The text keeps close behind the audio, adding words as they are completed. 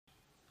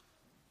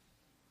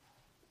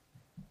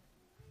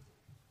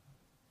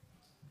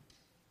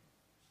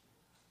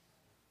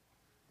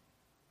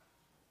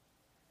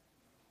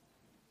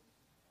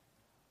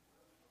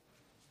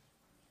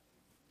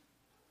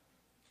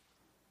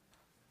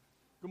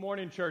Good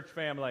morning, church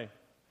family.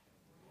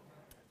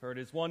 For it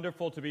is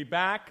wonderful to be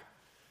back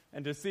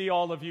and to see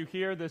all of you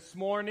here this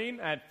morning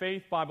at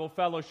Faith Bible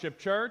Fellowship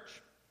Church.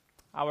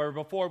 However,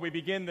 before we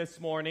begin this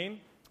morning,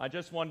 I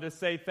just wanted to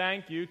say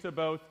thank you to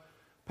both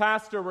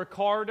Pastor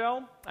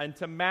Ricardo and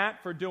to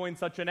Matt for doing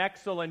such an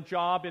excellent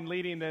job in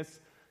leading this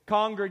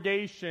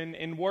congregation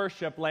in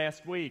worship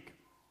last week.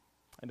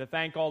 And to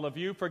thank all of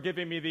you for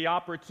giving me the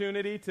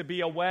opportunity to be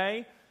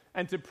away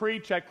and to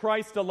preach at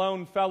Christ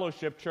Alone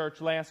Fellowship Church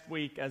last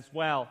week as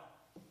well.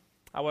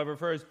 However,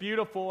 for as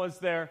beautiful as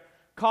their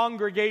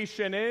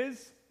congregation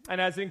is, and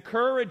as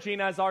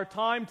encouraging as our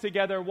time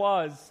together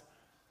was,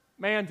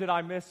 man, did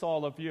I miss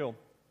all of you.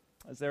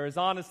 As there is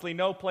honestly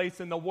no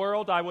place in the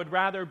world I would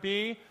rather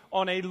be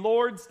on a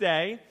Lord's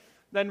Day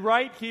than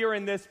right here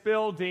in this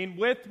building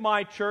with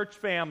my church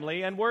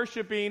family and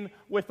worshiping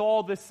with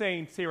all the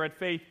saints here at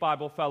Faith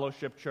Bible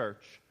Fellowship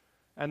Church.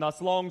 And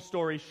thus, long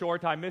story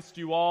short, I missed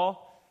you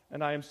all,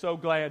 and I am so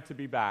glad to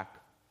be back.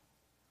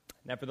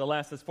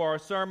 Nevertheless, as for our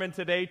sermon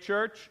today,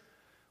 church,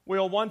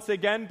 we'll once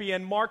again be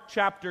in Mark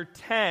chapter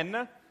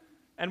 10,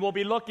 and we'll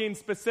be looking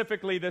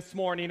specifically this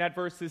morning at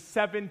verses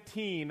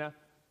 17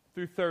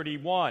 through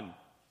 31,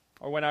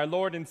 or when our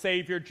Lord and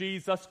Savior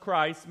Jesus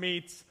Christ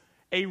meets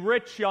a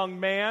rich young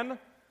man,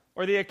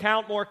 or the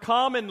account more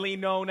commonly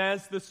known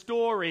as the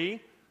story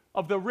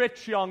of the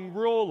rich young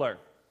ruler,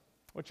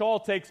 which all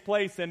takes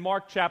place in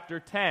Mark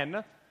chapter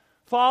 10,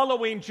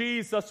 following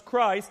Jesus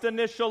Christ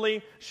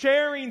initially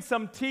sharing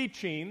some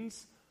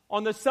teachings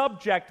on the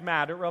subject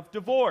matter of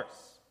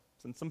divorce.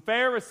 And some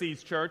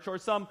Pharisees, church, or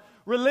some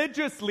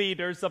religious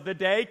leaders of the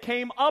day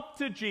came up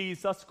to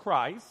Jesus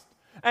Christ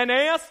and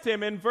asked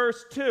him in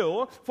verse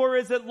 2, "For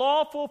is it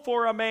lawful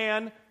for a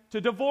man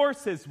to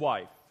divorce his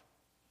wife?"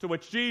 To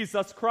which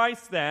Jesus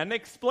Christ then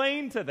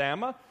explained to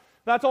them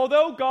that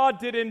although God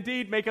did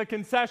indeed make a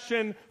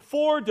concession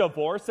for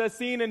divorce, as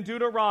seen in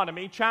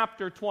Deuteronomy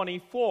chapter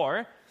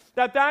 24,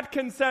 that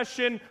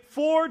concession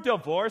for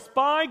divorce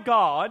by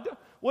God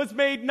was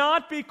made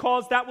not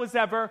because that was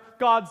ever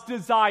God's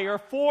desire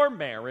for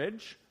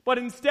marriage, but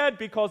instead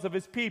because of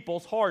his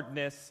people's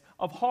hardness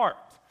of heart.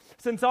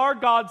 Since our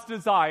God's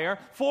desire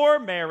for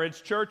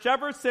marriage, church,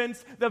 ever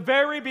since the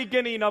very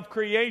beginning of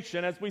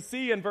creation, as we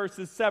see in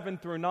verses 7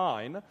 through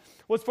 9,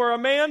 was for a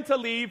man to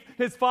leave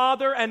his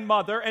father and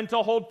mother and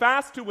to hold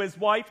fast to his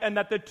wife, and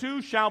that the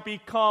two shall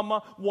become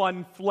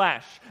one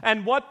flesh.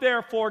 And what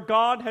therefore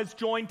God has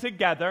joined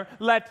together,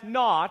 let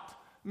not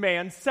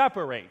man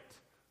separate.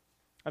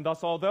 And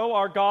thus, although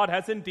our God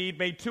has indeed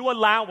made two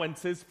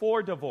allowances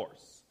for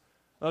divorce,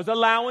 those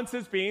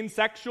allowances being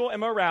sexual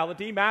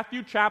immorality,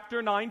 Matthew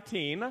chapter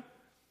 19,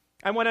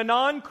 and when a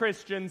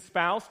non-Christian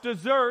spouse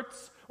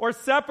deserts or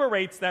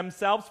separates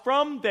themselves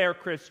from their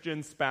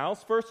Christian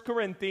spouse, 1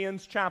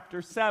 Corinthians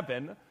chapter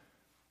 7,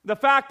 the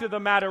fact of the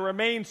matter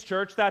remains,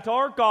 church, that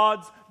our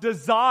God's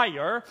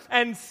desire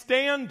and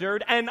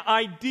standard and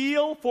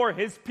ideal for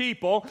his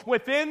people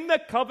within the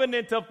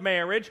covenant of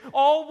marriage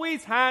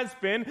always has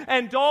been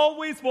and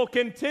always will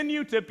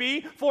continue to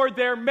be for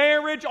their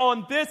marriage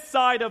on this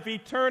side of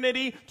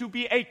eternity to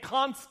be a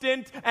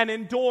constant and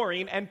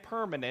enduring and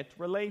permanent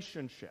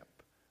relationship.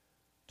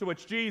 To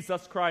which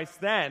Jesus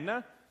Christ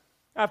then,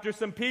 after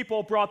some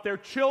people brought their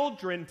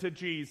children to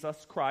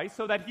Jesus Christ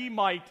so that he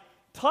might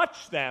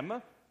touch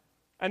them,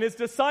 and his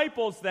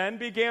disciples then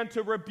began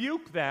to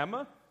rebuke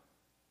them,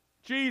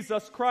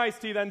 Jesus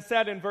Christ, he then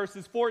said in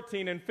verses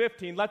 14 and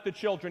 15, "Let the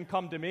children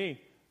come to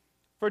me,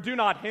 for do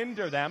not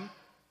hinder them,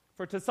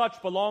 for to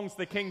such belongs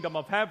the kingdom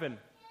of heaven.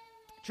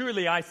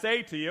 Truly I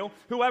say to you,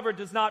 whoever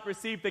does not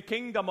receive the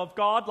kingdom of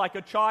God like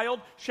a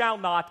child shall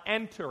not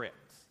enter it."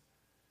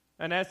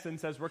 In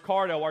essence, as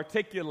Ricardo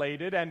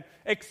articulated and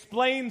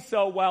explained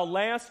so well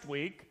last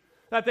week,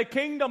 that the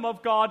kingdom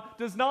of God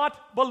does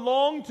not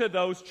belong to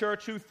those,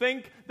 church, who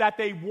think that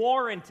they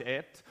warrant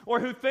it, or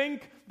who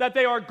think that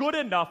they are good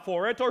enough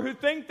for it, or who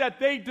think that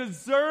they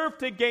deserve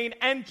to gain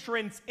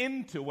entrance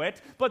into it,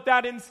 but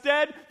that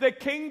instead the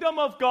kingdom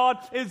of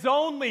God is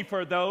only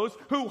for those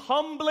who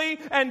humbly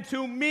and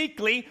too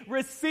meekly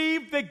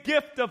receive the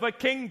gift of a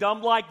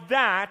kingdom like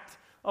that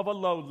of a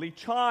lowly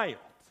child,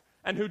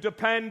 and who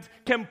depend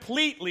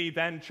completely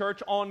then,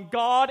 church, on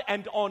God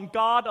and on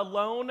God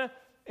alone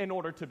in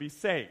order to be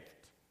saved.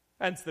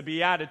 Hence the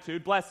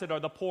beatitude, "Blessed are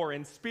the poor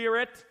in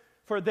spirit,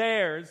 for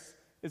theirs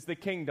is the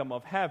kingdom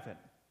of heaven,"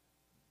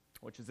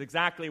 which is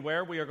exactly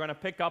where we are going to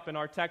pick up in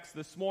our text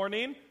this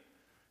morning,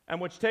 and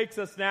which takes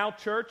us now,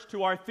 church,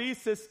 to our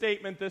thesis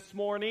statement this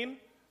morning,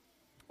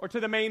 or to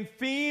the main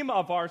theme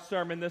of our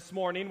sermon this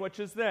morning, which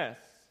is this: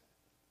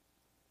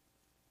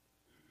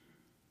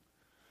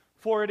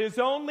 "For it is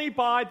only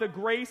by the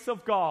grace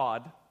of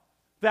God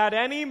that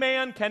any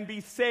man can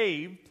be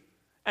saved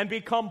and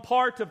become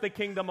part of the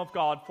kingdom of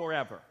God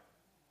forever."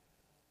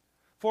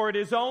 For it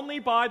is only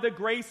by the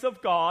grace of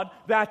God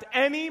that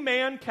any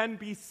man can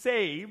be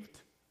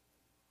saved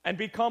and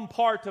become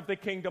part of the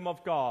kingdom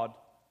of God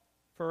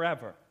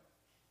forever.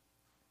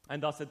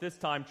 And thus at this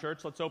time,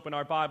 church, let's open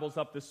our Bibles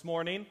up this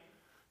morning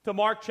to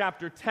Mark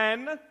chapter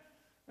 10,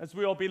 as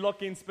we will be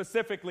looking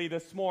specifically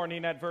this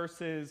morning at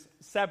verses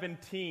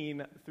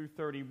 17 through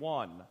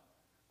 31.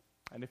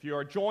 And if you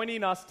are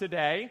joining us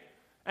today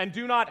and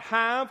do not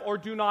have or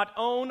do not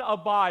own a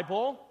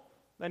Bible,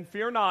 then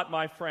fear not,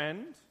 my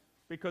friend,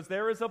 because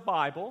there is a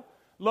Bible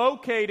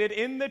located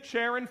in the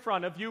chair in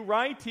front of you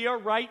right here,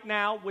 right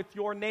now, with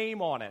your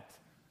name on it.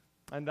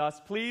 And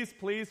thus, please,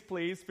 please,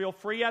 please, feel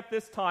free at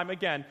this time,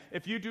 again,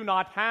 if you do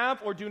not have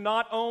or do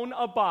not own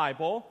a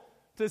Bible,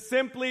 to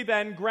simply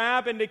then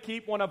grab and to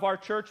keep one of our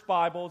church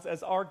Bibles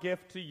as our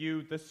gift to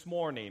you this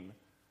morning.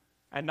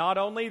 And not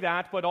only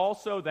that, but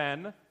also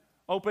then,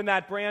 open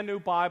that brand new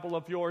Bible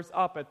of yours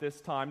up at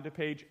this time to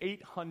page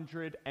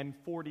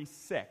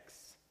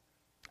 846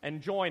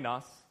 and join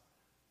us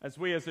as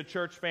we as a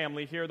church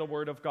family hear the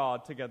Word of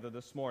God together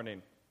this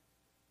morning.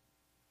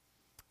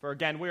 For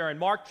again, we are in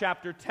Mark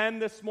chapter 10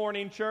 this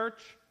morning,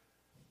 church,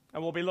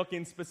 and we'll be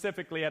looking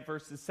specifically at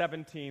verses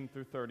 17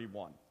 through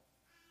 31.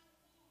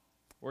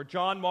 Where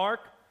John Mark,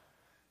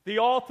 the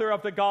author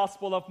of the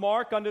Gospel of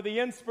Mark, under the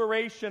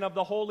inspiration of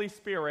the Holy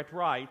Spirit,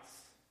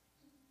 writes,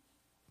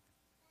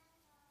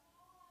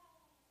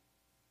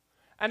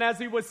 "And as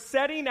he was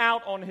setting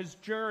out on his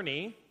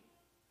journey,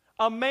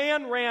 a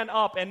man ran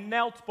up and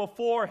knelt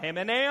before him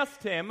and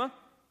asked him,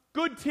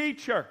 'Good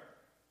teacher,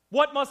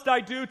 what must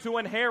I do to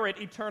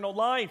inherit eternal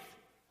life?'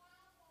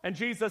 And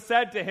Jesus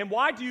said to him,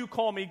 'Why do you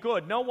call me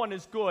good? No one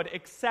is good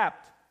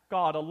except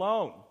God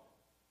alone.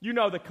 You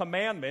know the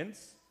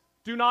commandments.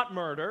 Do not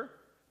murder.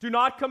 Do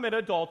not commit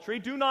adultery.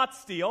 Do not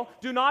steal.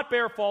 Do not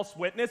bear false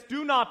witness.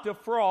 Do not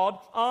defraud.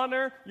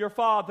 Honor your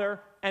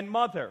father and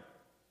mother.'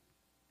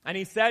 And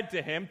he said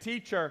to him,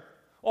 'Teacher,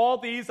 all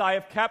these I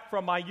have kept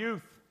from my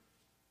youth.'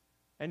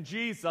 And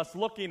Jesus,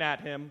 looking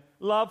at him,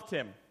 loved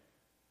him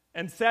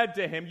and said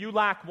to him, 'You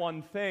lack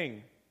one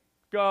thing.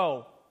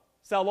 Go,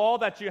 sell all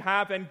that you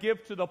have and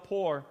give to the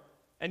poor,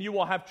 and you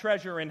will have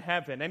treasure in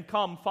heaven. And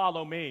come,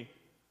 follow me.'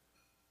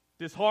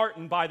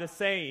 Disheartened by the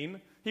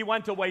saying, he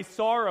went away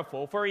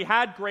sorrowful, for he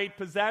had great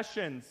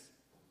possessions.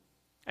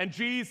 And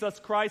Jesus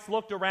Christ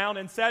looked around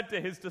and said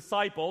to his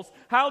disciples,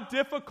 'How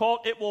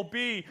difficult it will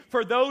be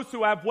for those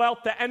who have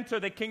wealth to enter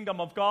the kingdom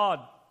of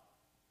God.'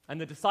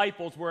 And the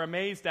disciples were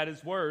amazed at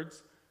his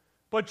words.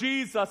 But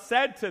Jesus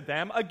said to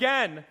them,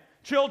 'Again,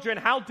 children,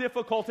 how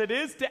difficult it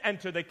is to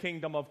enter the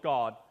kingdom of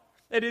God.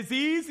 It is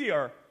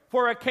easier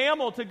for a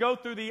camel to go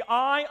through the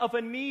eye of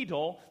a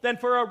needle than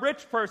for a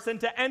rich person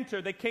to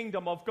enter the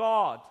kingdom of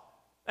God.'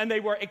 And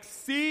they were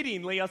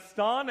exceedingly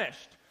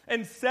astonished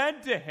and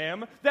said to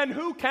him, 'Then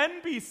who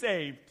can be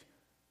saved?'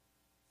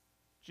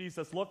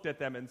 Jesus looked at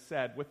them and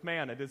said, 'With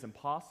man it is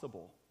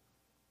impossible,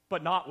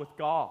 but not with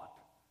God.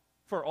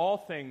 For all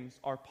things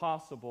are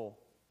possible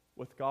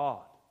with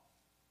God.'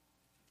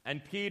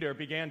 And Peter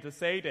began to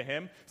say to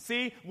him,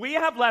 'See, we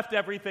have left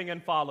everything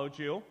and followed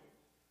you.'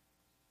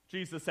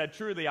 Jesus said,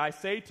 'Truly I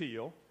say to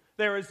you,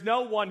 there is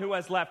no one who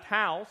has left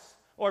house,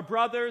 or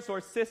brothers or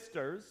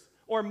sisters,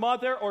 or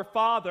mother or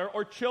father,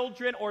 or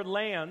children or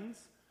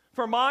lands,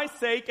 for my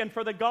sake and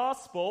for the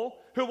gospel,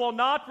 who will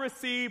not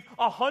receive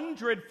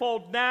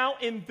 100-fold now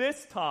in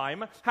this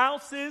time,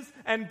 houses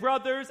and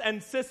brothers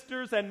and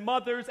sisters and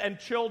mothers and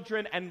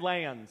children and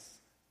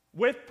lands,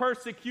 with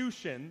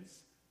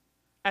persecutions,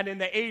 and in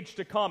the age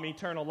to come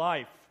eternal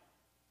life.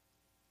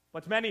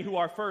 But many who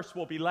are first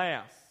will be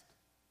last,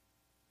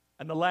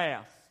 and the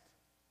last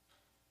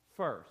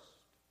first."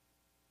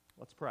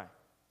 Let's pray.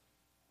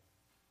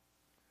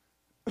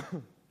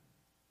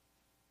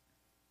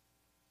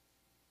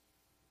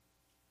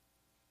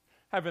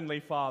 Heavenly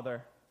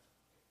Father,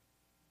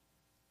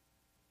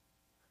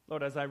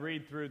 Lord, as I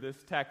read through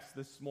this text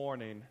this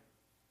morning,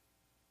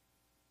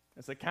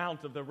 this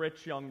account of the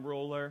rich young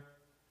ruler,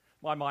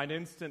 my mind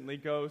instantly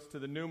goes to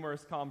the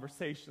numerous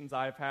conversations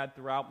I've had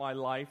throughout my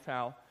life,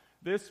 how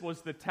this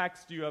was the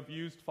text you have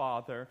used,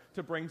 Father,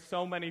 to bring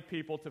so many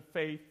people to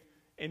faith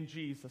in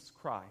Jesus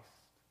Christ.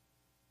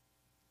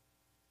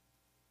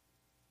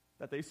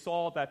 That they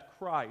saw that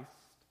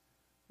Christ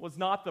was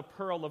not the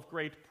pearl of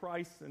great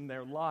price in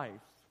their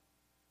life,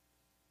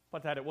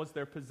 but that it was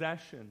their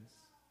possessions,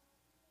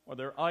 or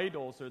their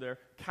idols, or their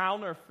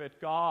counterfeit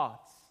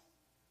gods.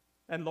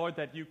 And Lord,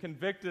 that you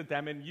convicted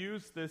them and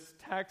used this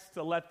text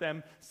to let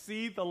them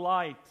see the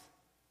light,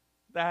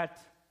 that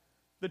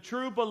the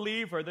true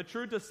believer, the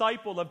true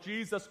disciple of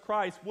Jesus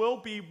Christ will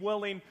be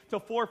willing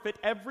to forfeit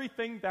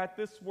everything that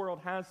this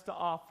world has to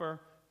offer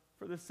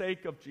for the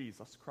sake of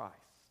Jesus Christ.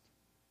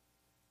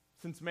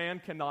 Since man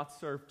cannot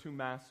serve two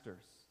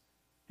masters,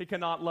 he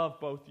cannot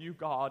love both you,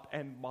 God,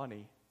 and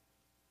money.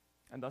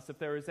 And thus, if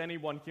there is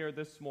anyone here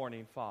this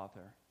morning,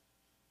 Father,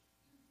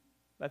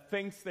 that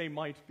thinks they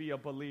might be a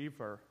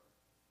believer,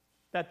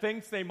 that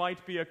thinks they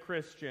might be a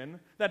Christian,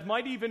 that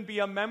might even be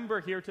a member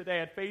here today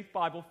at Faith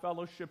Bible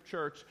Fellowship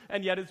Church,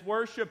 and yet is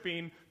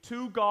worshiping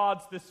two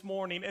gods this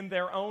morning in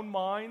their own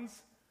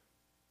minds,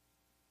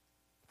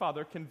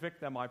 Father,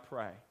 convict them, I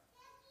pray.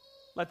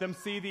 Let them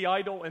see the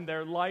idol in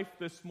their life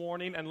this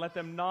morning, and let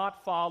them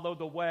not follow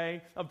the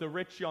way of the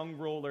rich young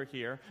ruler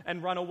here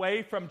and run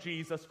away from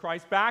Jesus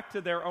Christ back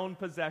to their own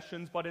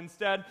possessions, but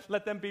instead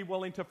let them be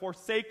willing to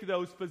forsake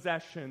those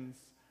possessions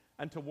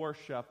and to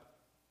worship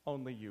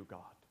only you, God.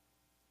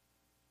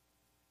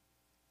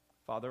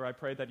 Father, I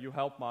pray that you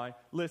help my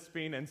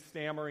lisping and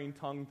stammering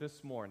tongue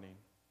this morning,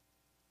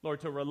 Lord,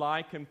 to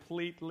rely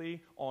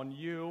completely on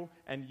you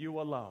and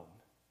you alone,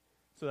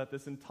 so that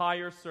this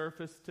entire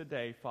service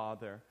today,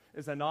 Father,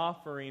 is an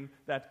offering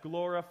that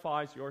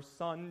glorifies your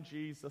Son,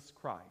 Jesus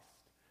Christ,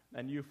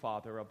 and you,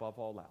 Father, above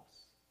all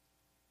else.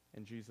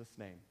 In Jesus'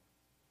 name,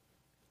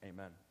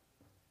 amen.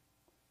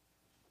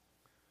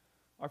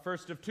 Our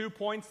first of 2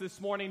 points this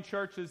morning,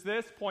 church, is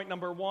this. Point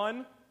number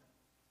 1.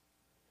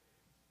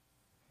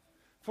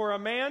 For a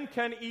man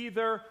can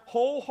either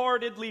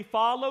wholeheartedly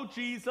follow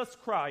Jesus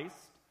Christ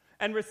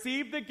and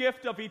receive the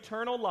gift of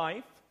eternal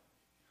life,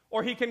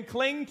 or he can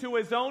cling to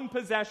his own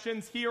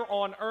possessions here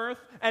on earth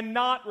and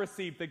not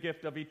receive the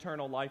gift of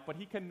eternal life, but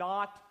he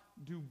cannot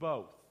do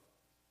both.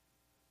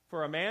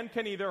 For a man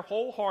can either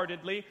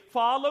wholeheartedly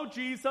follow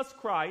Jesus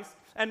Christ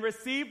and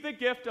receive the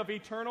gift of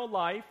eternal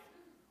life,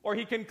 or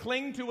he can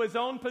cling to his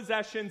own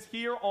possessions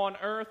here on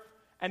earth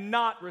and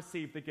not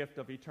receive the gift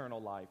of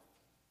eternal life.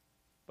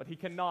 But he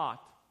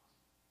cannot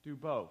do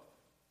both.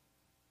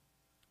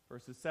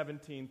 Verses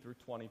 17 through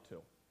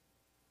 22,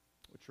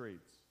 which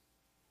reads,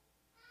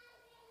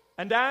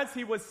 "And as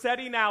he was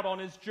setting out on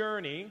his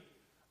journey,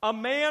 a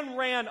man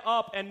ran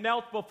up and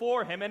knelt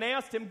before him and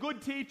asked him,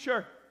 'Good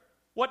teacher,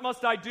 what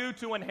must I do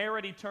to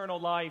inherit eternal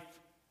life?'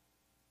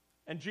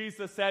 And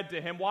Jesus said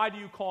to him, 'Why do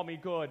you call me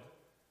good?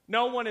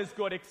 No one is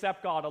good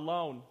except God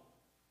alone.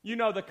 You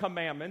know the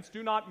commandments: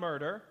 do not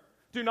murder,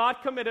 do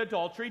not commit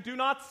adultery, do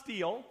not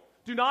steal,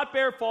 do not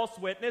bear false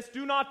witness,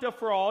 do not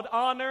defraud,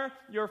 honor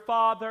your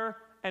father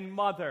and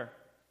mother.'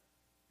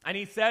 And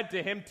he said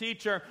to him,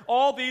 'Teacher,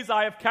 all these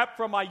I have kept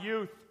from my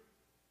youth.'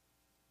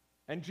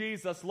 And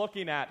Jesus,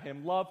 looking at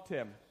him, loved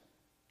him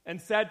and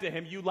said to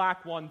him, 'You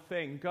lack one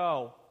thing.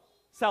 Go,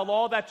 sell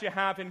all that you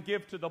have and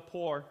give to the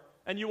poor,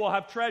 and you will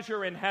have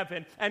treasure in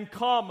heaven. And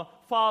come,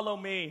 follow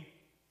me.'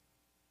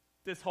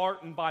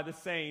 Disheartened by the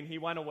saying, he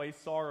went away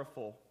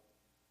sorrowful,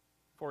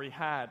 for he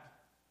had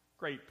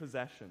great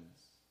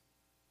possessions."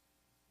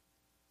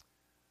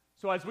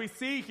 So as we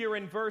see here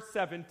in verse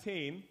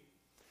 17,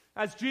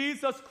 as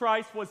Jesus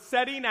Christ was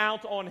setting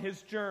out on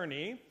his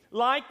journey,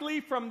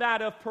 likely from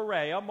that of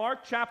Perea,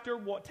 Mark chapter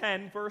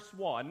 10, verse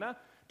 1,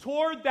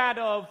 toward that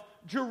of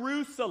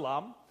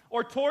Jerusalem,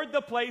 or toward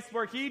the place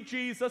where he,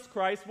 Jesus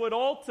Christ, would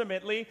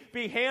ultimately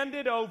be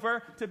handed over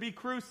to be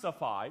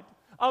crucified,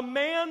 a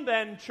man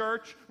then,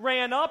 church,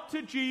 ran up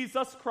to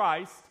Jesus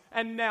Christ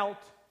and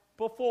knelt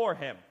before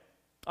him.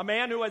 A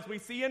man who, as we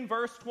see in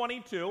verse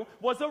 22,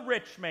 was a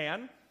rich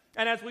man,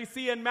 and as we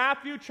see in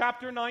Matthew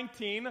chapter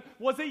 19,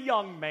 was a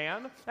young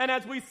man, and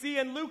as we see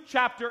in Luke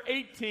chapter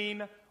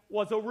 18,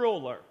 was a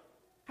ruler.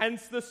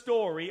 Hence the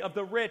story of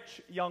the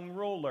rich young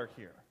ruler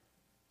here.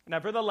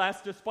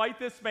 Nevertheless, despite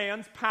this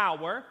man's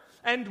power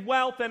and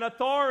wealth and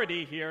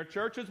authority here,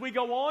 church, as we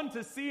go on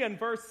to see in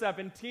verse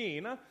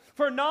 17,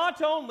 for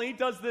not only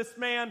does this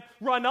man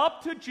run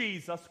up to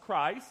Jesus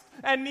Christ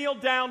and kneel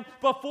down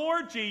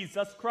before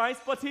Jesus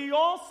Christ, but he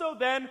also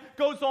then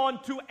goes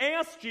on to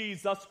ask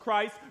Jesus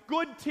Christ,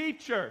 "Good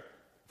teacher,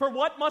 for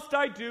what must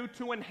I do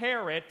to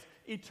inherit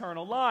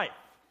eternal life?"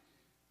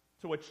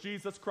 To which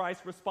Jesus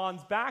Christ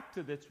responds back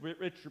to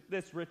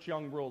this rich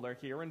young ruler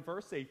here in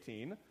verse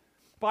 18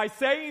 by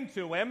saying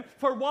to him,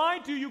 "For why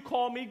do you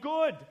call me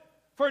good?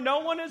 For no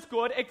one is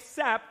good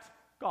except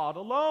God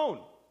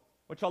alone."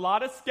 Which a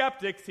lot of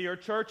skeptics here,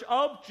 church,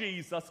 of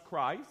Jesus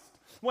Christ,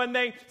 when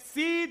they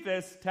see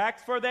this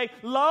text, for they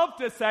love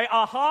to say,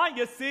 "Aha,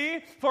 you see,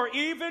 for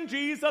even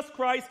Jesus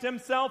Christ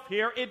himself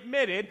here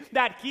admitted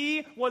that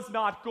he was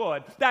not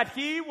good, that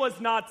he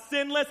was not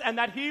sinless, and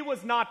that he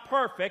was not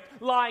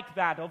perfect like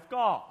that of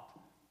God."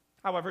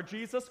 However,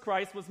 Jesus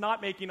Christ was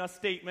not making a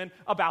statement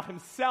about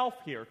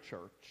himself here,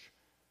 church.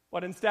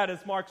 But instead,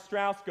 as Mark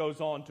Strauss goes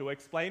on to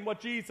explain, what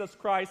Jesus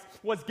Christ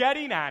was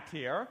getting at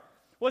here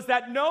was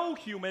that no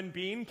human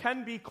being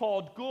can be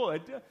called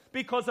good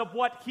because of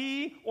what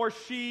he or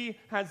she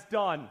has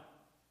done.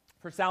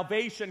 For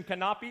salvation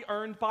cannot be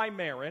earned by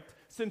merit,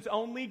 since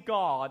only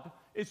God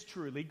is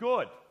truly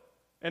good.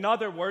 In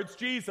other words,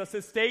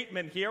 Jesus'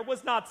 statement here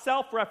was not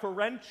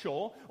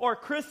self-referential or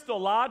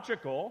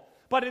Christological,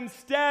 but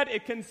instead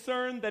it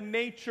concerned the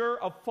nature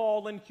of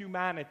fallen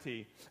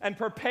humanity and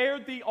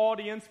prepared the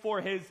audience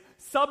for his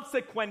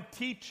subsequent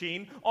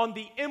teaching on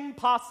the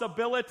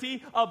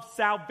impossibility of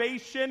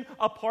salvation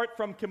apart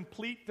from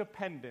complete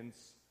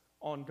dependence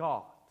on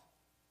God.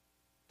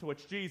 To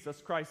which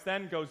Jesus Christ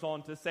then goes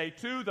on to say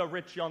to the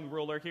rich young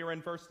ruler here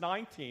in verse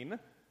 19,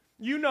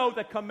 "You know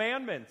the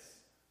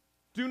commandments.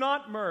 Do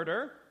not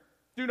murder,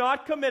 do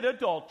not commit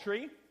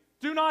adultery,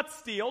 do not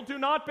steal, do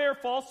not bear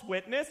false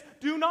witness,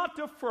 do not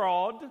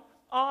defraud,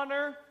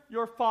 honor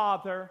your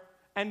father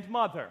and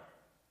mother."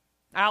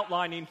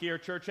 Outlining here,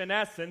 church, in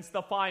essence,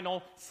 the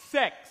final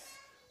 6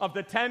 of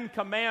the Ten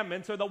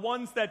Commandments are the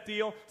ones that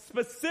deal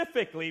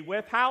specifically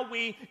with how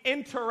we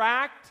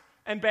interact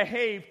and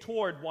behave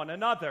toward one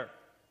another.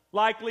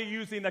 Likely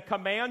using the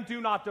command,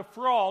 do not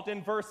defraud,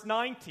 in verse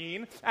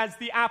 19 as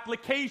the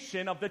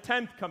application of the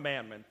 10th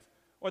commandment,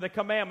 or the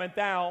commandment,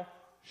 thou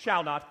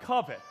shalt not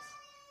covet.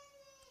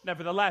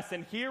 Nevertheless,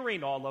 in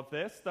hearing all of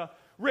this, the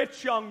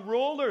rich young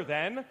ruler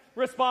then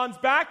responds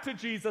back to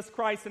Jesus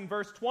Christ in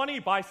verse 20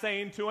 by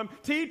saying to him,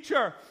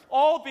 Teacher,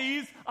 all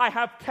these I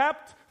have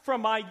kept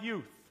from my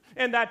youth.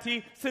 And that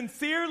he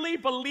sincerely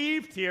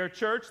believed here,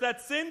 church,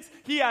 that since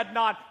he had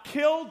not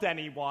killed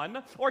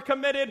anyone, or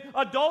committed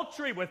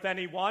adultery with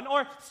anyone,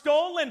 or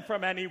stolen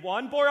from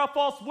anyone, bore a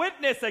false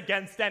witness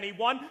against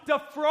anyone,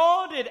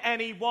 defrauded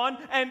anyone,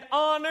 and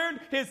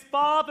honored his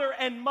father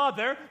and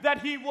mother,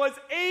 that he was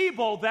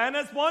able then,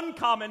 as one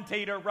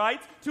commentator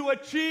writes, to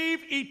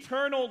achieve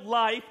eternal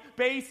life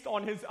based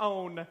on his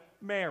own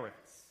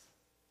merits.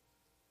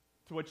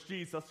 To which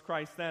Jesus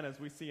Christ then, as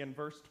we see in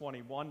verse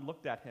 21,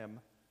 looked at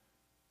him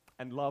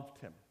and loved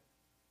him.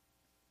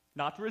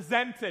 Not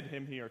resented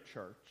him here,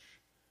 church,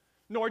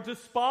 nor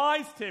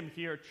despised him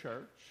here,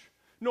 church,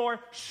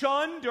 nor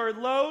shunned or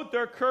loathed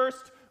or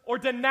cursed or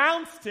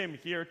denounced him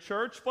here,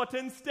 church, but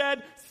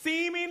instead,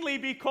 seemingly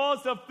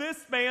because of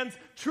this man's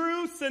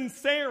true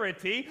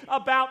sincerity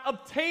about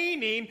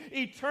obtaining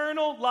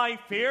eternal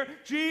life here,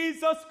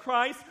 Jesus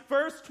Christ,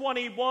 verse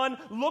 21,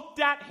 looked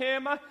at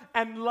him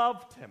and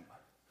loved him.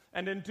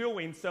 And in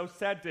doing so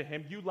said to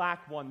him, You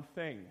lack one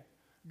thing.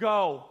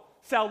 Go,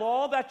 sell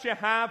all that you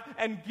have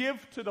and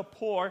give to the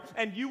poor,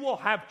 and you will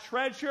have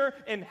treasure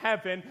in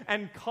heaven,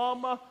 and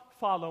come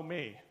follow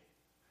me.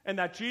 And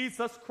that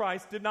Jesus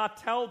Christ did not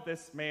tell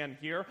this man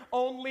here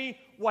only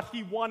what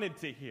he wanted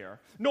to hear,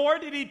 nor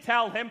did he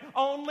tell him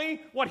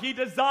only what he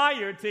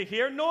desired to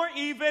hear, nor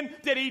even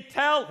did he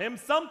tell him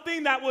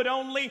something that would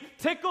only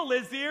tickle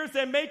his ears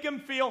and make him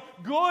feel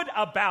good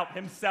about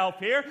himself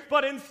here,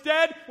 but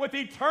instead, with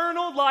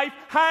eternal life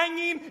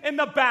hanging in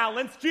the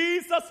balance,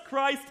 Jesus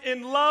Christ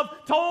in love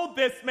told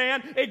this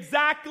man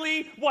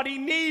exactly what he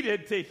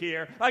needed to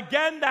hear.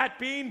 Again, that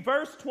being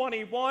verse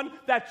 21,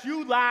 that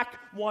you lack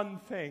one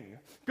thing.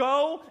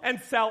 Go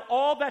and sell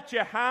all that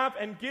you have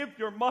and give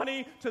your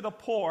money to the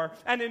poor,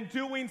 and in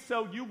doing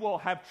so you will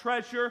have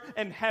treasure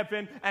in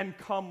heaven, and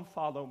come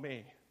follow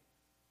me.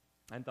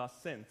 And thus,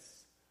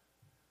 since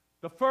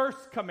the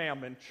first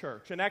commandment,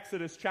 church, in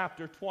Exodus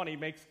chapter 20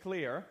 makes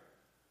clear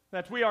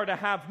that we are to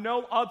have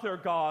no other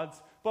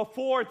gods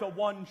before the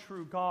one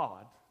true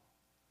God,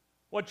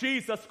 what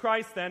Jesus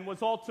Christ then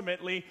was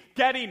ultimately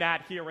getting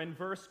at here in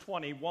verse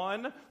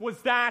 21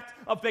 was that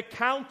of the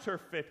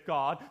counterfeit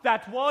God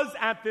that was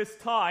at this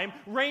time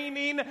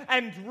reigning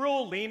and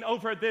ruling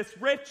over this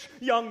rich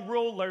young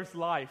ruler's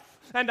life.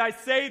 And I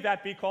say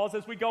that because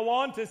as we go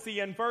on to see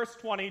in verse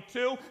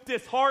 22,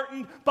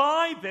 disheartened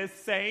by this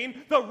saying,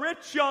 the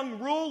rich young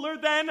ruler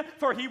then,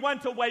 for he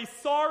went away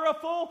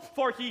sorrowful,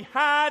 for he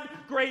had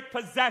great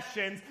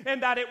possessions,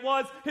 and that it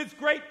was his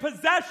great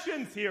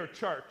possessions here,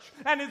 church,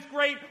 and his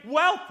great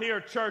wealth here,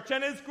 church,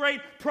 and his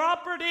great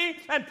property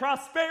and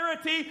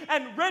prosperity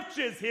and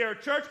riches here,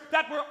 church,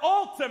 that were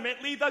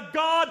ultimately the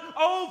God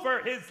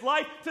over his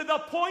life, to the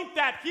point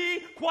that he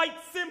quite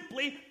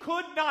simply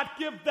could not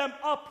give them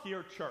up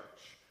here, church,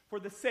 for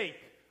the sake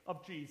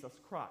of Jesus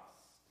Christ.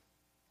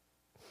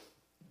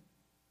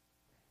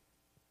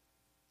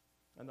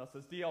 And thus,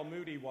 as D.L.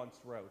 Moody once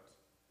wrote,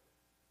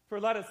 for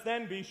let us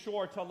then be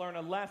sure to learn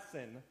a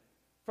lesson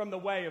from the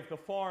way of the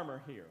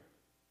farmer here,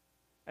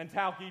 and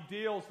how he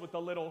deals with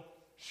the little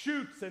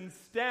shoots and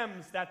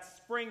stems that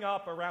spring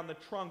up around the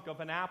trunk of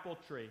an apple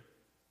tree.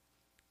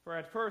 For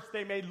at first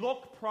they may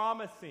look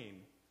promising,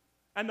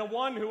 and the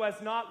one who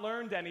has not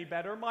learned any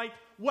better might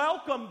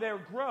welcome their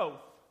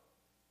growth.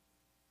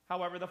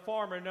 However, the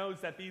farmer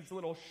knows that these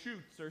little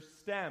shoots or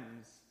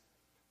stems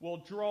will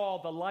draw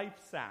the life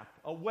sap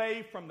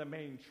away from the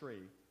main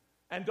tree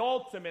and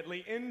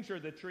ultimately injure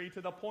the tree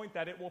to the point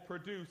that it will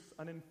produce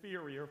an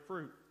inferior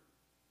fruit.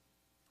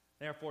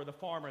 Therefore, the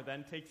farmer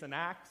then takes an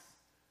axe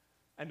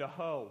and a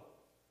hoe,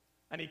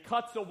 and he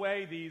cuts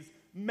away these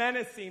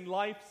menacing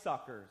life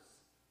suckers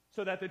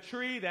so that the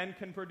tree then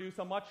can produce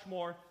a much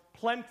more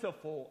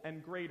plentiful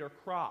and greater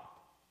crop.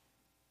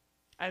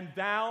 And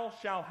thou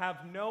shalt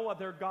have no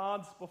other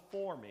gods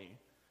before me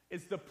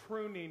is the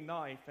pruning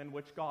knife in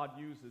which God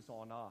uses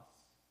on us.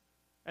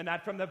 And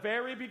that from the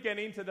very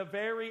beginning to the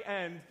very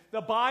end,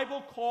 the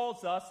Bible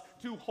calls us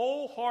to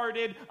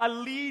wholehearted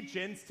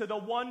allegiance to the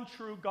one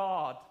true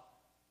God.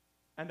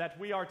 And that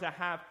we are to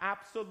have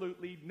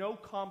absolutely no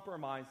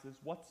compromises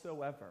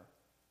whatsoever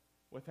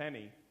with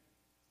any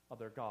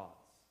other gods.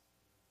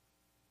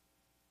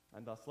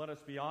 And thus, let us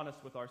be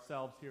honest with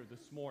ourselves here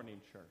this morning,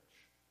 church,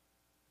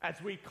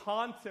 as we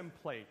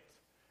contemplate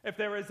if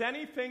there is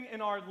anything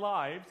in our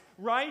lives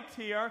right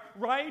here,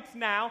 right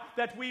now,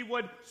 that we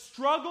would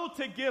struggle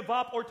to give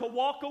up or to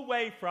walk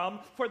away from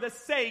for the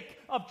sake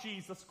of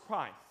Jesus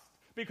Christ.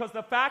 Because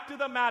the fact of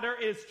the matter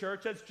is,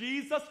 church, as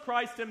Jesus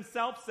Christ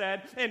himself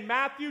said in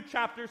Matthew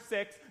chapter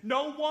 6,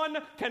 no one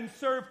can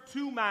serve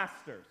two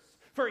masters.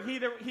 For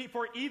either he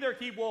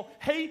will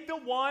hate the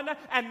one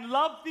and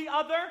love the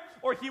other,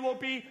 or he will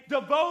be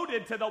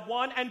devoted to the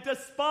one and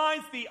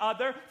despise the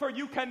other, for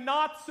you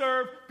cannot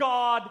serve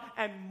God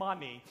and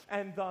money.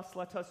 And thus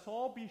let us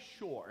all be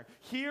sure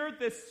here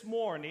this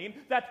morning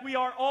that we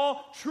are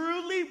all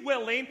truly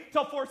willing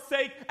to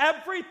forsake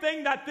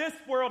everything that this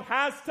world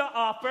has to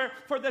offer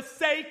for the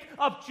sake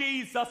of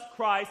Jesus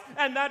Christ,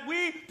 and that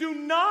we do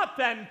not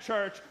then,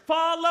 church,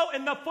 follow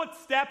in the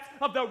footsteps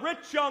of the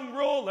rich young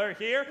ruler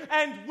here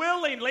and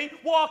willingly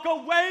walk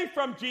away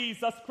from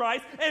Jesus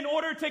Christ in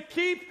order to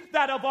keep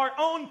that of our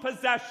own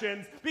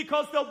possessions,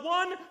 because the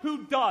one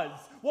who does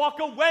walk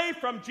away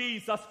from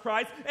Jesus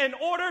Christ in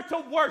order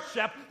to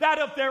worship that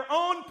of their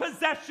own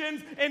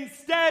possessions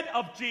instead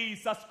of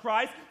Jesus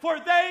Christ, for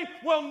they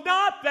will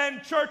not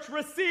then, church,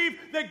 receive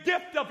the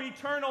gift of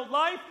eternal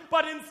life,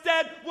 but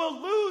instead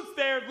will lose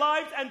their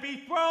lives and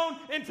be thrown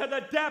into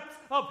the depths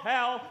of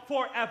hell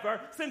forever,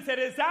 since it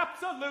is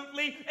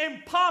absolutely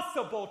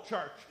impossible,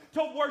 church,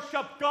 to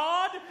worship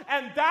God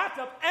and that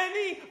of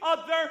any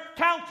other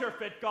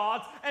counterfeit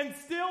gods and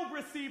still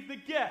receive the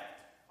gift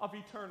of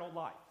eternal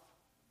life.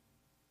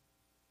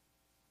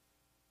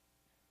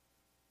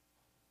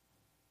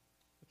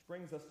 Which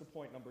brings us to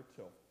point number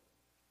 2,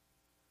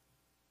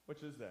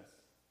 which is this.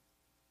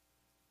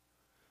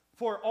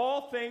 For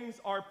all things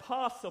are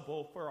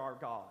possible for our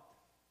God,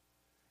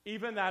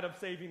 even that of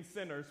saving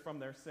sinners from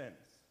their sins.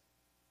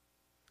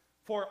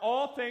 For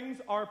all things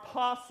are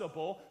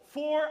possible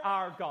for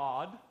our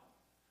God,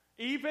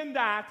 even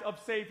that of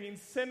saving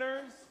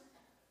sinners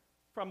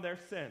from their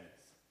sins.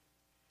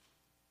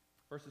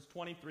 Verses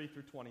 23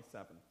 through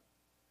 27,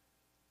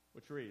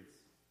 which reads,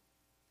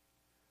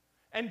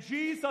 And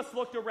Jesus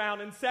looked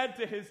around and said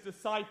to his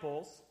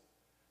disciples,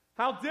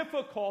 How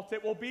difficult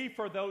it will be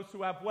for those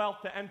who have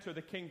wealth to enter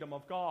the kingdom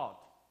of God.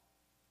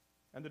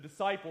 And the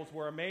disciples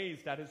were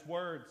amazed at his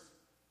words.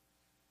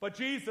 But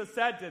Jesus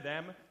said to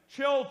them,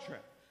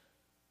 Children,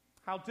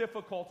 how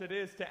difficult it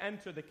is to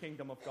enter the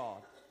kingdom of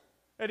God.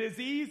 It is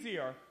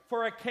easier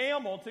for a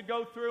camel to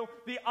go through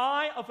the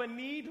eye of a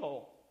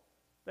needle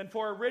than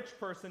for a rich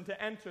person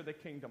to enter the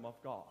kingdom of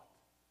God.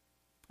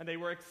 And they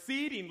were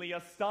exceedingly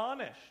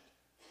astonished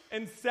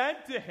and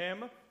said to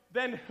him,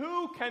 Then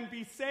who can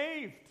be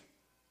saved?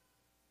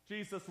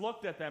 Jesus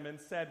looked at them and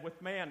said,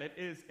 With man it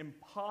is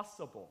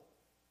impossible,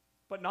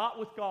 but not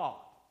with God.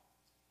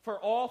 For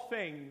all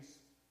things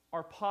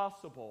are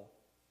possible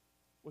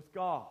with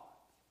God.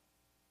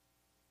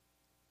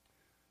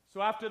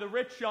 So after the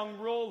rich young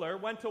ruler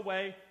went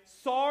away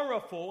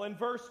sorrowful in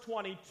verse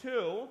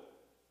 22,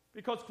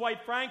 because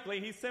quite frankly,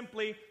 he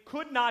simply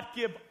could not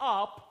give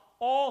up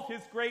all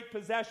his great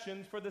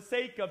possessions for the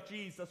sake of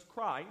Jesus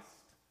Christ.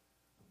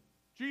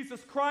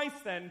 Jesus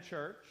Christ then,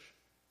 church,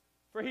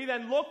 for he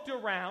then looked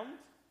around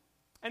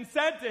and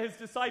said to his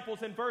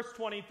disciples in verse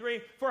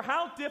 23, For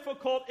how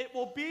difficult it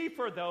will be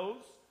for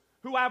those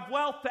who have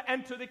wealth to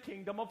enter the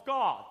kingdom of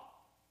God.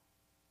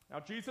 Now,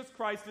 Jesus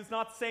Christ is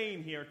not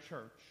saying here,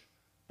 church,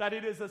 that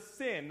it is a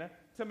sin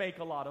to make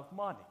a lot of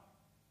money.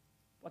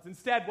 But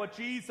instead, what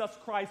Jesus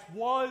Christ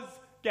was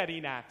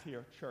getting at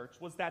here, church,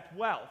 was that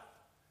wealth,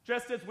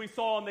 just as we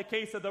saw in the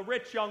case of the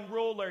rich young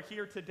ruler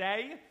here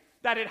today,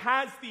 that it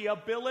has the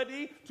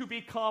ability to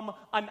become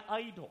an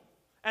idol,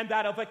 and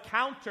that of a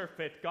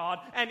counterfeit god,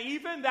 and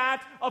even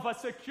that of a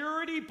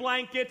security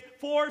blanket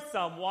for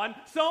someone,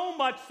 so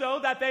much so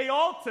that they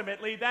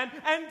ultimately then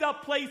end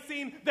up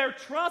placing their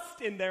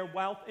trust in their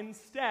wealth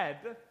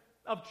instead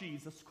of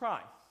Jesus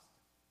Christ.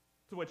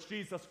 To which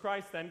Jesus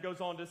Christ then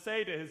goes on to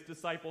say to his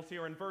disciples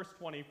here in verse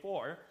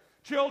 24,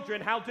 Children,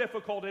 how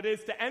difficult it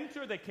is to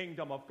enter the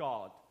kingdom of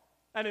God.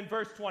 And in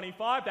verse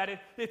 25, that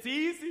it's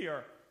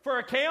easier for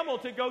a camel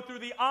to go through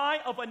the eye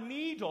of a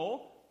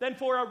needle than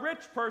for a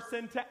rich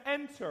person to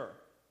enter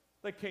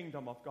the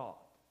kingdom of God.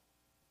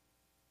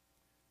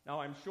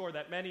 Now, I'm sure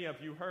that many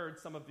of you heard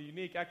some of the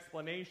unique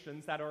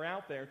explanations that are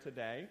out there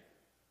today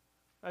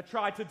that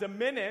try to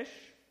diminish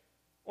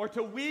or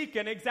to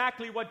weaken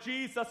exactly what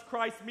Jesus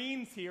Christ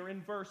means here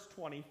in verse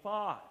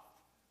 25.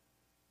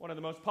 One of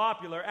the most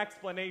popular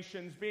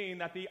explanations being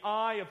that the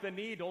eye of the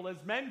needle is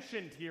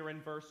mentioned here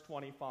in verse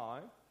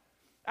 25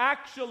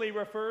 actually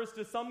refers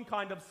to some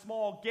kind of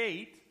small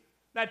gate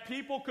that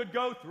people could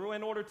go through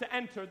in order to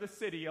enter the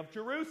city of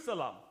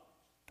Jerusalem.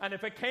 And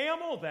if a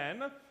camel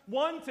then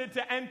wanted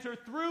to enter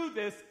through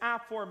this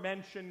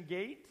aforementioned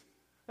gate,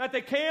 that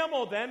the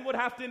camel then would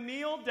have to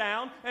kneel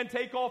down and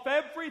take off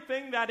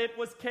everything that it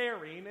was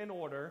carrying in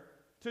order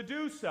to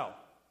do so.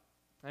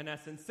 In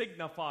essence,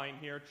 signifying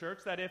here, church,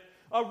 that if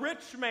a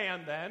rich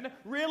man then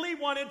really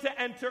wanted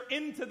to enter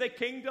into the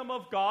kingdom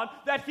of God,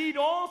 that he'd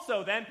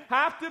also then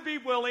have to be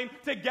willing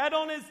to get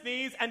on his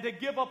knees and to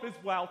give up his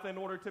wealth in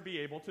order to be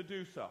able to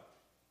do so.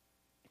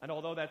 And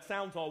although that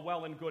sounds all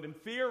well and good in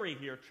theory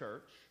here,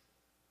 church,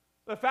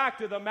 the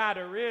fact of the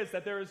matter is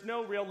that there is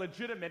no real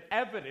legitimate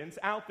evidence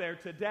out there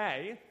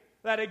today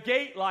that a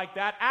gate like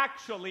that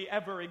actually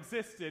ever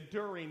existed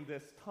during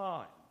this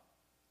time.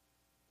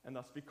 And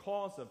thus,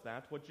 because of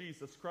that, what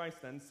Jesus Christ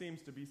then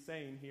seems to be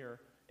saying here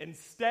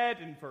instead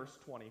in verse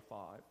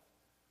 25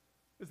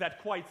 is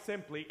that quite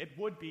simply it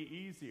would be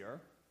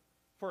easier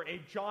for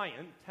a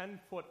giant 10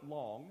 foot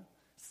long,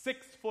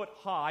 6 foot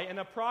high, and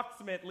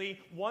approximately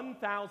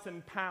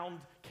 1,000-pound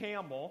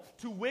camel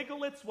to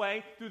wiggle its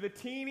way through the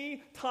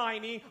teeny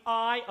tiny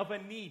eye of a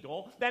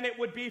needle than it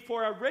would be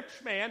for a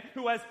rich man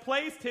who has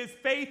placed his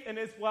faith and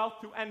his wealth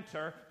to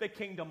enter the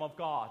kingdom of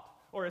God.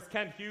 Or as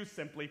Kent Hughes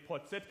simply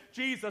puts it,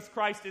 Jesus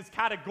Christ is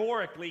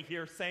categorically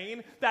here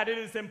saying that it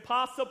is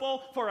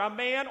impossible for a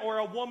man or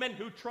a woman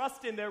who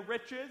trust in their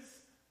riches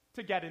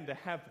to get into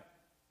heaven.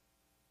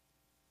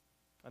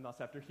 And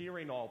thus, after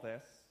hearing all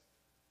this,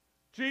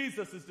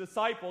 Jesus'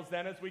 disciples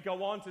then, as we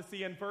go on to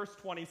see in verse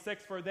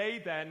 26, for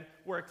they then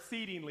were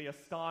exceedingly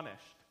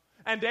astonished,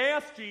 and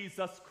asked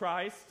Jesus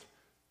Christ,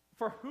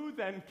 for who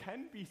then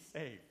can be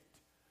saved?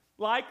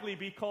 Likely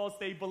because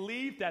they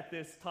believed at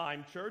this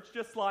time, church,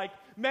 just like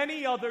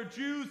many other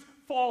Jews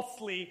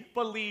falsely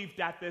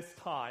believed at this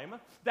time,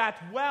 that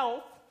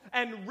wealth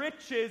and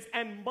riches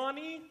and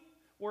money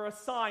were a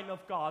sign of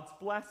God's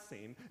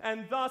blessing.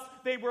 And thus,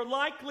 they were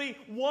likely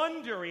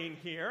wondering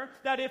here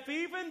that if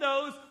even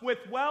those with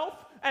wealth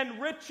and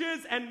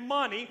riches and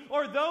money,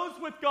 or those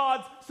with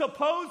God's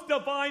supposed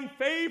divine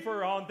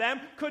favor on them,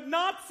 could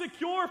not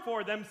secure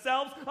for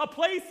themselves a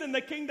place in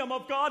the kingdom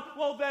of God,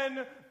 well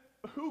then,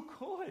 who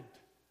could?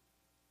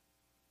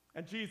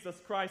 And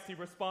Jesus Christ, he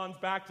responds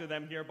back to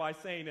them here by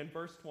saying in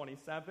verse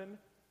 27,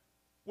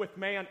 with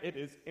man it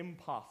is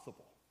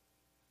impossible,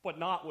 but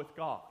not with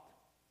God.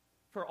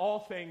 For all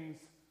things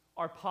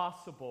are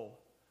possible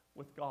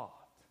with God.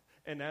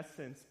 In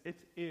essence, it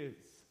is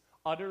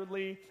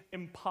utterly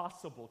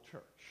impossible,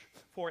 church,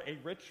 for a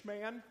rich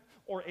man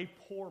or a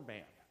poor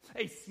man,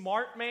 a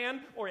smart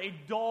man or a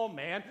dull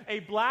man, a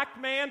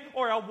black man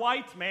or a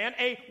white man,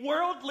 a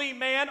worldly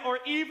man or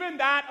even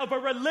that of a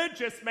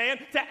religious man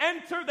to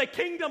enter the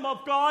kingdom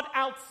of God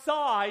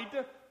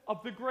outside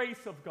of the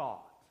grace of God.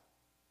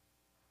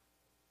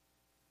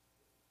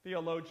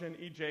 Theologian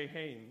E.J.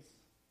 Haynes,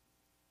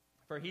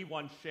 for he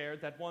once shared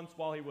that once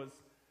while he was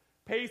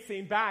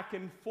pacing back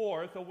and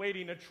forth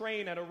awaiting a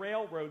train at a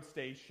railroad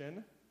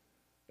station,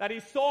 that he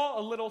saw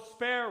a little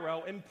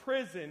sparrow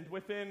imprisoned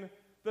within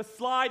the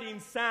sliding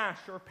sash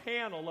or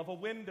panel of a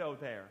window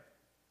there.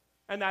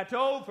 And that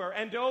over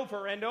and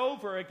over and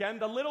over again,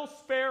 the little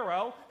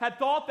sparrow had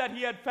thought that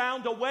he had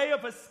found a way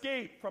of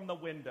escape from the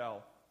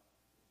window,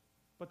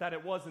 but that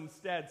it was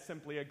instead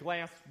simply a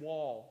glass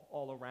wall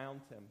all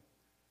around him.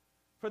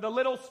 For the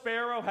little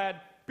sparrow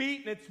had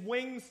beaten its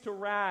wings to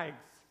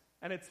rags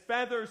and its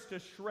feathers to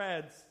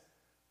shreds,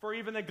 for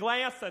even the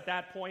glass at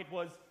that point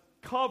was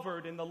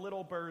covered in the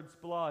little bird's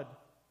blood.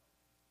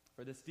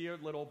 For this dear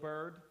little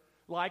bird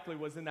likely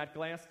was in that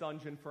glass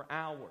dungeon for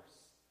hours,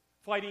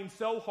 fighting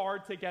so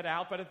hard to get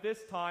out, but at this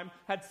time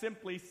had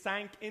simply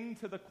sank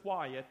into the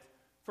quiet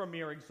from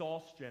mere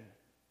exhaustion.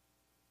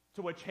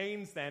 To which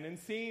Haynes then, in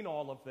seeing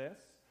all of this,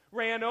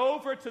 ran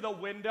over to the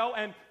window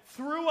and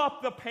threw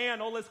up the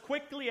panel as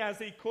quickly as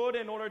he could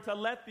in order to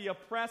let the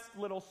oppressed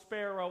little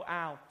sparrow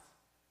out.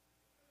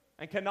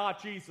 And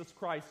cannot Jesus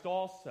Christ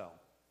also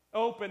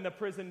open the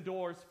prison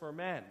doors for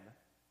men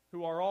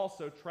who are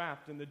also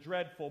trapped in the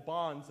dreadful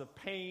bonds of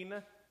pain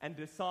and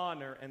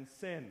dishonor and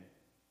sin?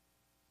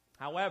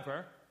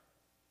 However,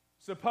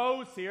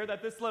 suppose here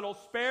that this little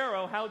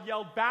sparrow had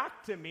yelled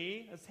back to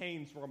me, as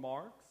Haynes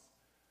remarks,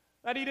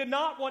 that he did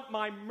not want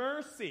my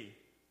mercy,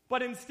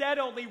 but instead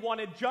only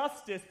wanted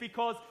justice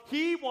because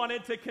he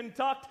wanted to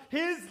conduct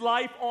his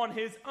life on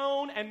his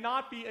own and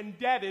not be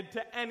indebted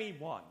to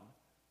anyone.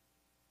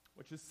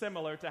 Which is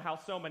similar to how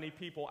so many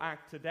people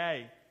act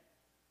today.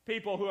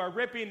 People who are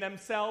ripping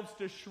themselves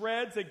to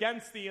shreds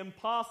against the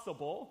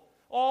impossible,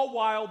 all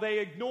while they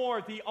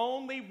ignore the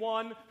only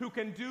one who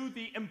can do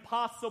the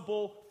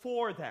impossible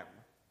for them.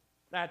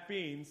 That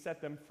being,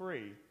 set them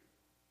free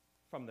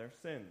from their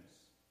sins.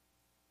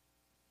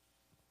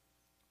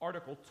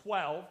 Article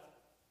 12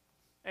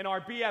 in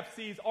our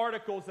BFC's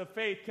Articles of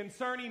Faith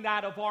concerning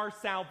that of our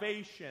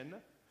salvation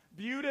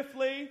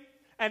beautifully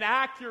and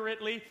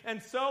accurately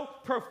and so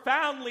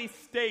profoundly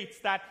states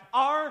that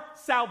our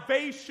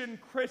salvation,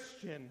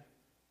 Christian,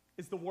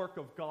 is the work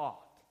of God.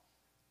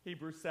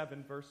 Hebrews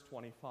 7, verse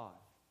 25.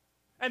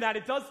 And that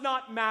it does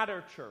not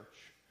matter, church,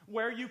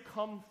 where you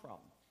come from,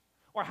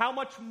 or how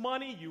much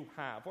money you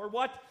have, or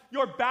what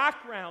your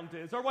background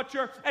is, or what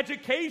your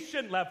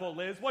education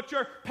level is, what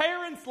your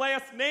parents'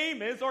 last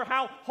name is, or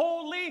how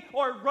holy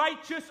or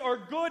righteous or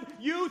good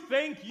you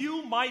think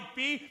you might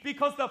be,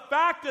 because the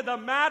fact of the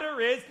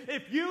matter is,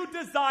 if you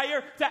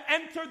desire to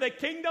enter the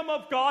kingdom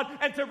of God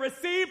and to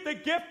receive the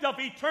gift of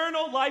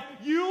eternal life,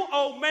 you,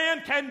 oh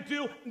man, can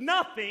do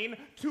nothing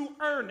to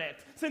earn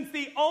it. Since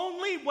the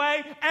only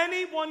way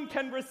anyone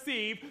can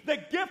receive the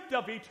gift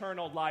of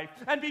eternal life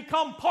and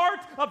become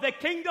part of the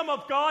kingdom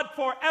of God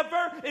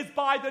forever is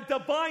by the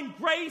divine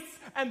grace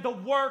and the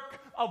work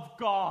of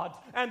God.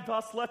 And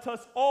thus let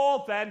us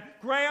all then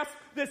grasp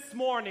this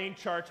morning,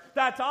 church,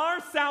 that our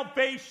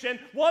salvation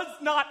was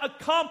not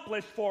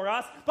accomplished for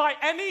us by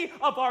any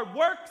of our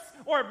works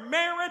or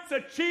merits,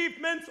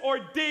 achievements, or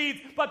deeds,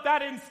 but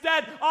that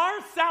instead our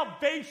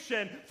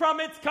salvation from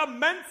its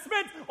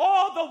commencement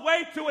all the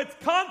way to its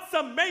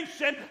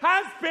consummation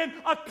has been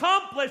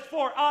accomplished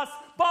for us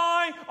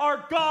by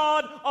our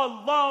God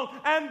alone.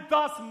 And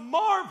thus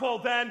marvel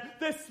then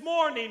this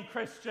morning,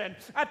 Christian,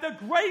 at the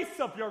grace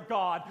of your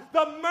God,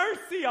 the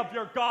mercy of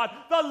your God,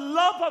 the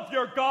love of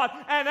your God,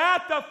 and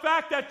at the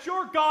fact that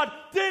your God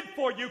did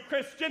for you,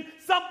 Christian,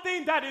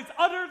 something that is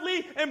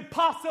utterly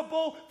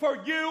impossible for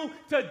you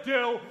to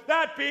do.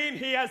 That being,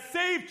 he has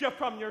saved you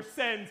from your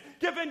sins,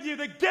 given you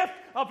the gift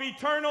of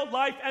eternal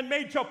life, and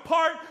made you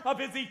part of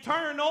his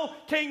eternal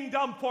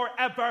kingdom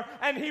forever.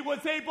 And he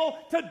was able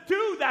to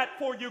do that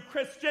for you,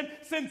 Christian,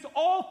 since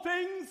all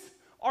things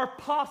are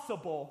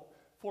possible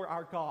for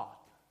our God.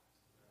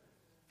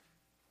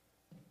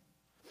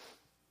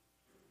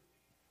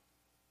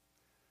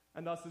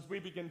 And thus, as we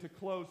begin to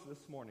close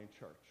this morning,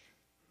 church,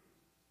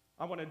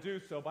 I want to do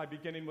so by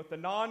beginning with the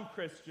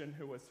non-Christian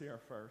who was here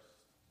first,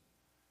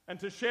 and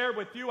to share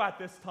with you at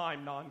this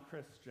time,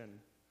 non-Christian,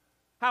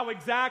 how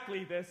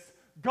exactly this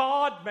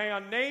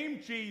God-man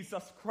named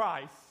Jesus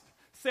Christ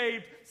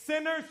saved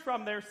sinners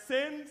from their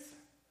sins,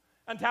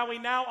 and how he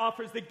now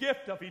offers the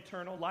gift of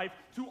eternal life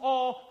to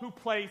all who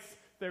place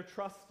their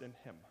trust in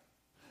him.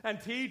 And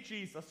he,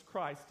 Jesus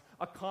Christ,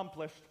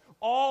 accomplished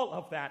all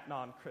of that,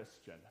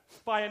 non-Christian,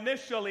 by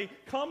initially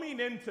coming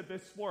into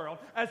this world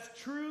as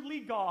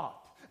truly God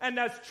and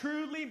as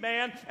truly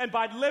man, and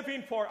by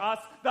living for us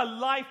the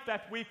life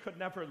that we could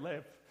never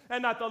live.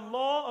 And that the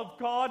law of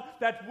God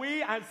that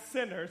we as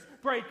sinners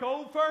break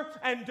over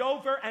and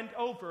over and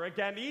over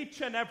again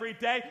each and every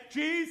day,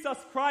 Jesus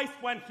Christ,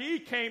 when he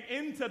came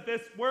into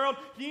this world,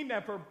 he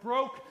never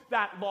broke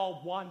that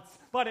law once,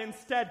 but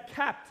instead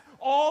kept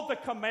all the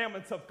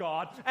commandments of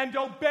God and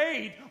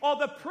obeyed all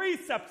the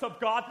precepts of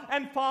God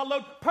and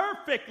followed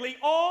perfectly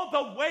all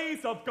the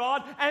ways of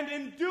God, and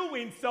in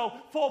doing so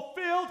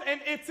fulfilled in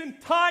its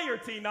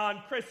entirety,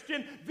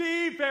 non-Christian,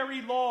 the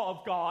very law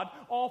of God,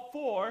 all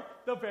for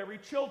the very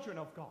children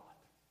of God.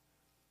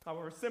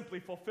 However, simply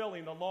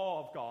fulfilling the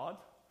law of God,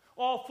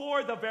 all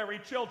for the very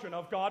children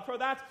of God, for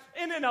that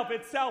in and of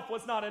itself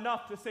was not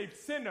enough to save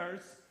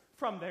sinners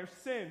from their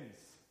sins.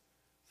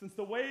 Since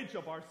the wage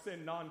of our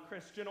sin,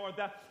 non-Christian, or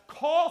the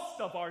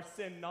cost of our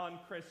sin,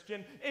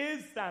 non-Christian,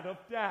 is that of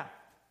death.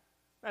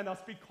 And thus,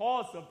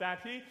 because of that,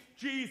 he,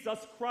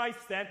 Jesus Christ,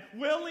 then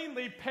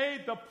willingly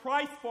paid the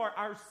price for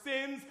our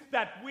sins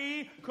that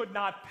we could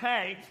not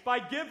pay by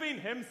giving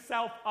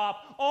himself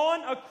up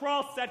on a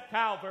cross at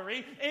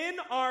Calvary in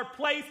our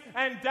place,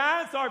 and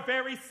as our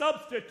very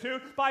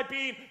substitute, by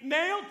being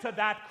nailed to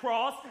that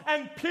cross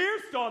and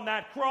pierced on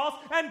that cross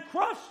and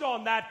crushed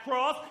on that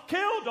cross,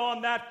 killed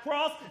on that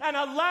cross, and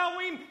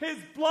allowing his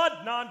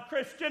blood,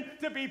 non-Christian,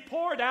 to be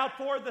poured out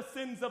for the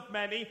sins of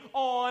many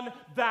on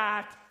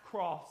that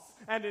cross.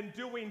 And in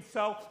doing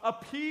so,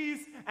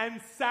 appeased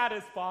and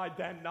satisfied,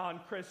 then,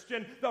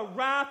 non-Christian, the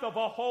wrath of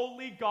a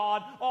holy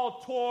God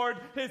all toward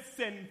his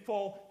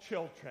sinful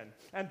children.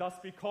 And thus,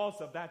 because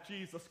of that,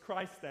 Jesus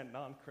Christ, then,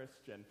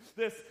 non-Christian,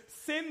 this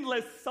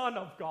sinless Son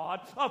of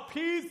God,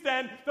 appeased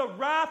then the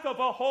wrath of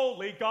a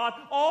holy God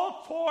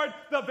all toward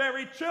the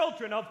very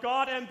children of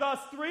God. And thus,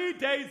 3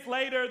 days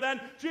later, then,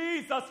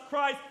 Jesus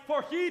Christ,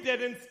 for he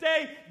didn't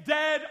stay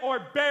dead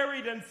or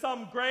buried in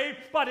some grave,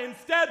 but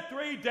instead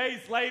 3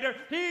 days later,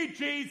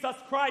 Jesus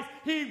Christ,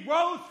 he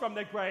rose from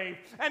the grave,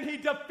 and he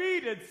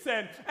defeated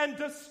sin and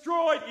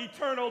destroyed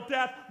eternal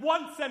death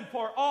once and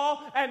for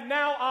all, and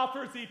now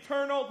offers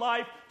eternal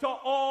life to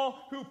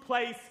all who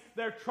place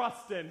their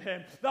trust in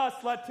him. Thus,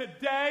 let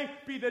today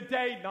be the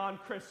day,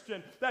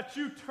 non-Christian, that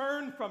you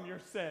turn from your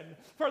sin.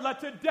 For let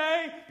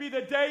today be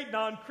the day,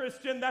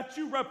 non-Christian, that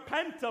you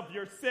repent of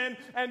your sin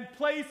and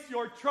place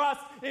your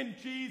trust in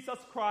Jesus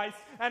Christ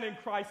and in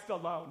Christ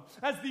alone,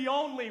 as the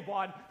only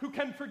one who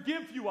can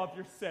forgive you of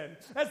your sin,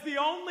 as the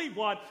only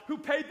one who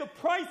paid the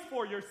price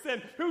for your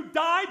sin, who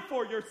died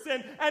for your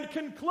sin, and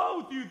can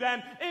clothe you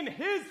then in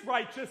his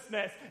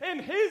righteousness, in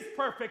his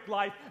perfect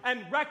life,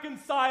 and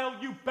reconcile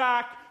you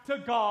back to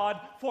God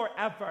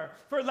forever.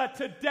 For let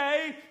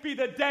today be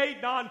the day,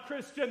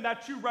 non-Christian,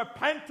 that you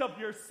repent of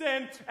your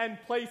sin and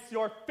place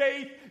your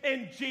faith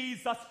in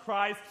Jesus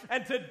Christ.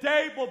 And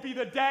today will be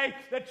the day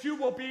that you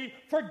will be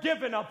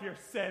forgiven of your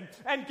sin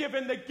and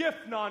given the gift,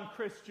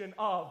 non-Christian,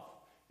 of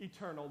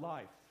eternal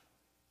life.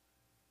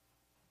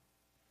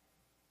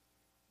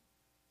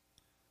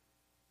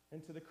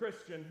 And to the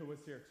Christian who is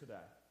here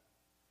today,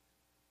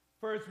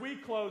 for as we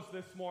close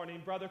this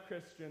morning, brother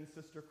Christian,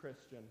 sister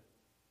Christian,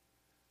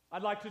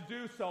 I'd like to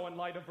do so in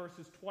light of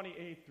verses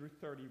 28 through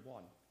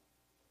 31,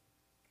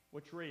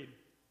 which read,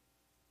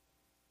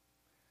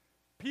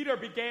 Peter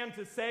began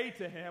to say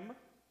to him,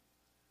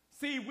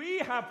 "See, we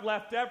have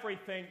left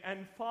everything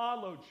and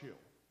followed you."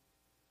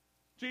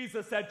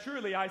 Jesus said,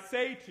 "Truly, I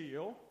say to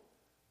you,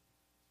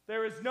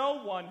 there is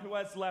no one who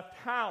has left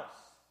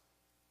house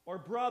or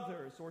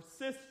brothers or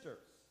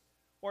sisters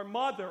or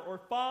mother or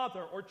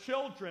father or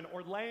children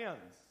or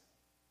lands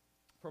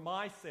for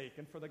my sake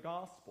and for the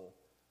gospel,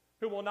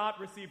 who will not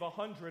receive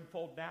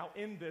 100-fold now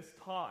in this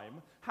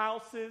time,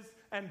 houses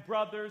and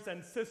brothers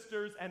and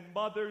sisters and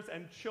mothers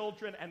and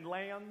children and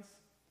lands,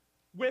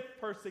 with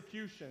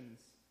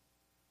persecutions,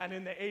 and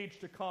in the age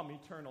to come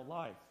eternal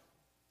life.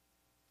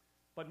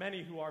 But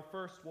many who are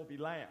first will be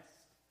last,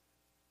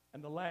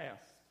 and the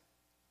last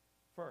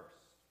first.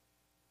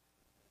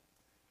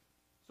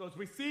 So as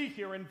we see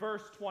here in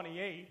verse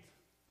 28,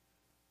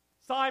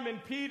 Simon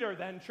Peter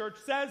then, church,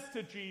 says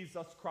to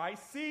Jesus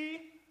Christ,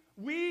 "See,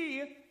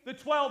 we, the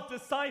 12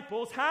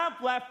 disciples,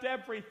 have left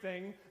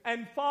everything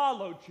and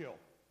followed you."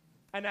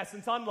 In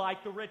essence,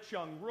 unlike the rich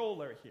young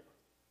ruler here.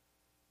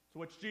 To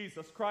which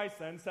Jesus Christ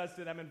then says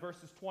to them in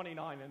verses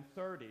 29 and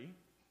 30,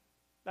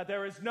 that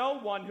there is no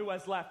one who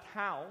has left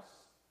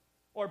house,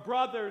 or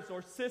brothers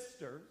or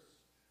sisters,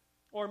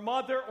 or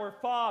mother or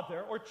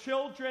father, or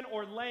children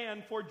or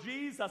land for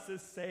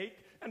Jesus' sake,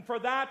 and for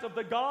that of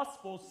the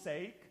gospel's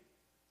sake,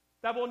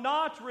 that will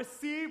not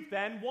receive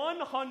then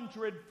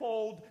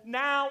 100-fold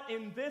now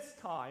in this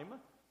time,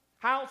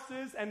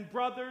 houses and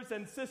brothers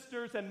and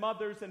sisters and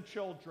mothers and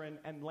children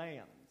and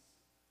lands.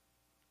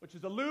 Which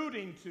is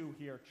alluding to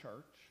here,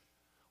 church,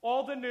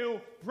 all the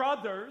new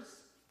brothers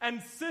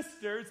and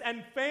sisters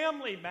and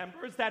family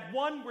members that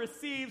one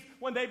receives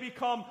when they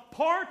become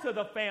part of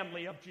the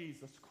family of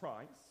Jesus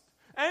Christ,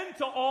 and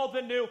to all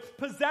the new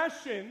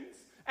possessions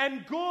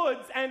and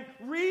goods and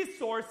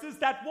resources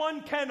that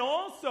one can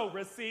also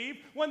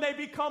receive when they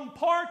become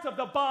part of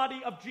the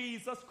body of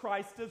Jesus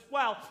Christ as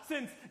well,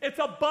 since it's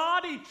a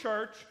body,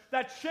 church,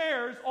 that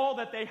shares all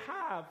that they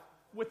have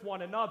with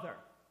one another.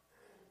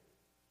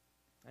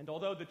 And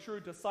although the true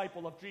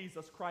disciple of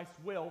Jesus Christ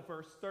will,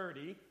 verse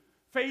 30,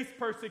 face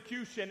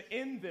persecution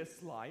in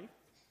this life,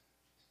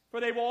 for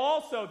they will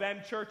also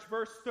then, church,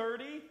 verse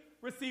 30,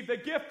 receive the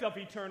gift of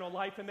eternal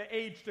life in the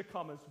age to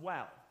come as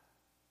well.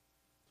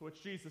 To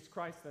which Jesus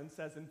Christ then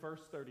says in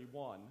verse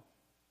 31,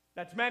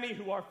 that many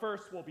who are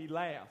first will be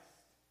last,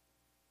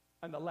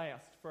 and the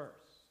last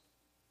first.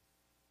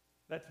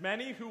 That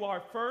many who are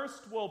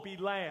first will be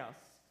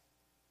last,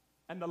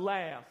 and the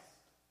last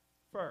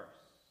first.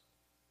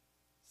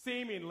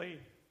 Seemingly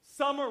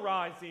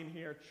summarizing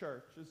here,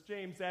 church, as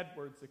James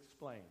Edwards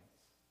explains,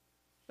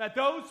 that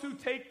those who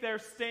take their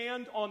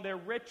stand on their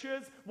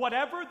riches,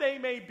 whatever they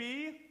may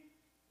be,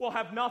 will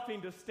have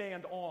nothing to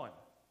stand on.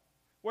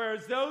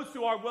 Whereas those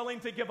who are willing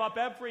to give up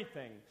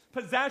everything,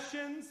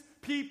 possessions,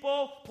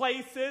 people,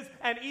 places,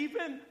 and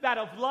even that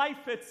of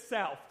life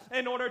itself,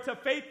 in order to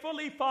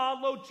faithfully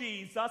follow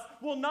Jesus,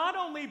 will not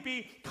only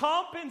be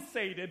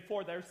compensated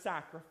for their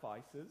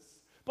sacrifices,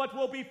 but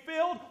will be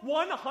filled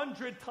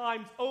 100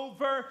 times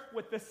over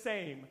with the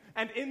same,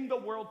 and in the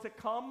world to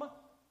come,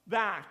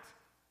 that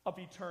of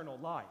eternal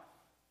life.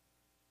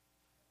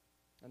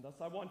 And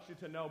thus I want you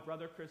to know,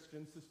 brother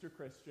Christian, sister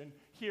Christian,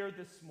 here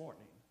this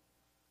morning,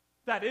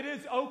 that it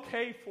is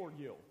okay for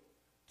you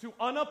to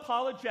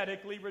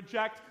unapologetically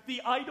reject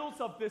the idols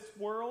of this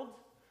world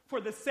for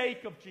the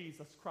sake of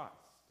Jesus Christ.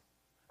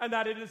 And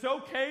that it is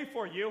okay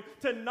for you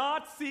to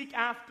not seek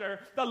after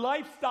the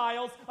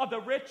lifestyles of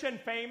the rich and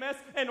famous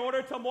in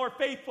order to more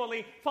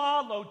faithfully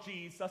follow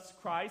Jesus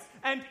Christ.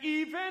 And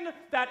even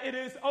that it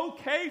is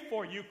okay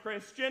for you,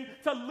 Christian,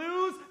 to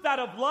lose that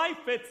of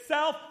life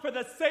itself for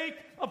the sake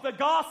of the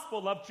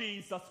gospel of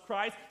Jesus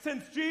Christ,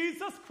 since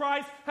Jesus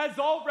Christ has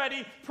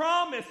already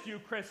promised you,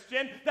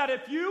 Christian, that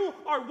if you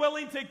are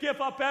willing to give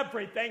up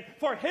everything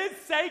for his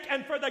sake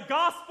and for the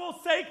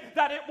gospel's sake,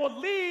 that it will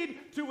lead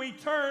to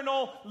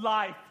eternal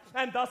life.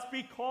 And thus,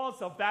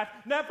 because of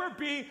that, never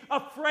be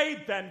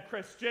afraid then,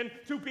 Christian,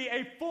 to be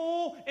a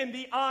fool in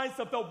the eyes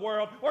of the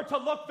world, or to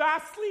look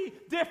vastly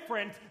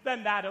different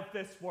than that of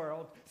this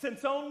world.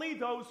 Since only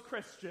those,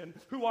 Christian,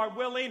 who are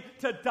willing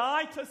to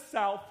die to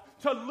self,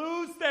 to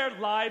lose their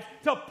lives,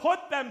 to put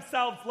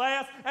themselves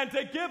last, and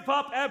to give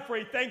up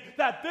everything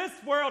that this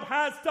world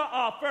has to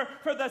offer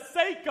for the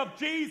sake of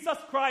Jesus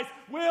Christ,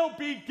 will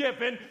be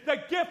given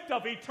the gift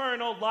of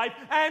eternal life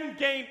and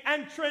gain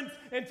entrance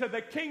into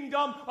the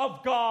kingdom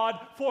of God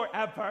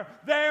forever.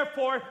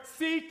 Therefore,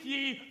 seek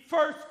ye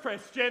first,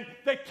 Christian,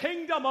 the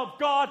kingdom of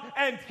God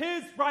and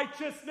his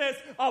righteousness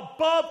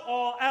above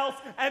all else,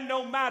 and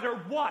no matter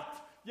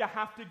what you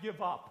have to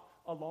give up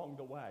along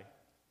the way.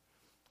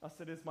 Thus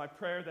it is my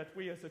prayer that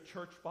we as a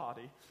church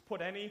body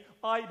put any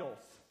idols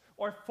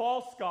or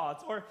false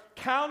gods or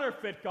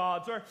counterfeit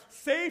gods or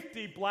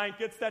safety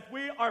blankets that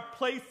we are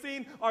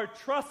placing our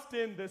trust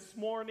in this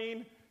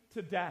morning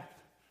to death.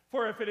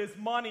 For if it is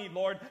money,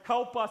 Lord,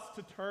 help us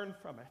to turn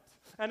from it.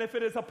 And if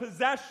it is a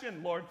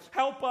possession, Lord,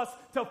 help us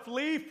to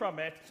flee from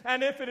it.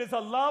 And if it is a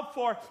love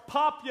for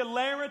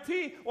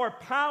popularity or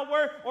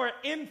power or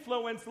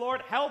influence,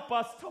 Lord, help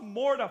us to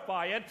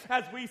mortify it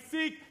as we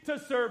seek to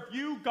serve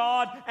you,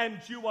 God, and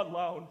you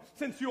alone.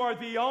 Since you are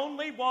the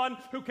only one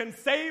who can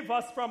save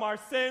us from our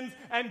sins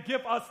and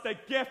give us the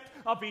gift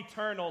of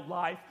eternal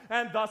life.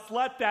 And thus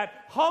let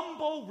that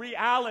humble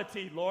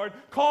reality, Lord,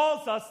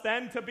 cause us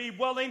then to be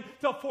willing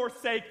to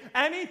forsake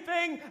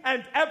anything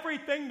and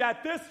everything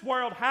that this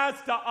world has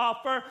to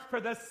offer for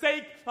the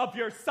sake of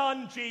your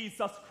Son,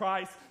 Jesus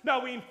Christ,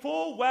 knowing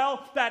full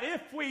well that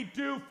if we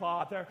do,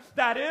 Father,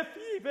 that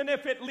even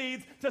if it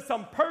leads to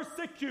some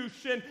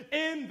persecution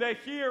in the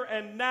here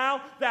and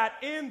now, that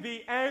in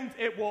the end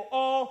it will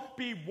all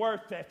be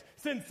worth it.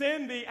 Since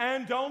in the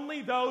end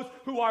only those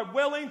who are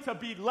willing to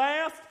be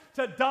last,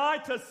 to die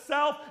to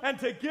self, and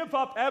to give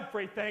up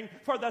everything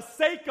for the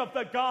sake of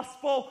the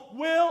gospel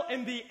will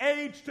in the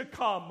age to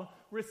come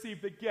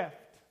receive the gift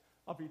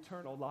of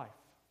eternal life.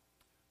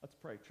 Let's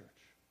pray, church.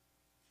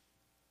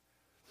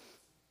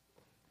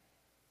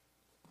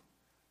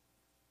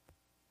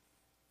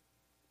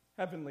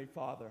 Heavenly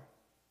Father,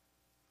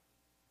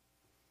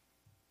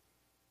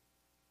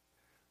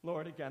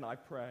 Lord, again I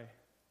pray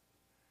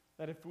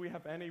that if we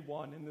have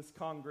anyone in this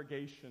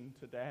congregation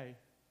today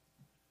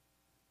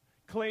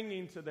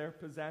clinging to their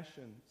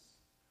possessions,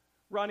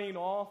 running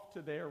off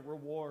to their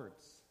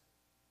rewards,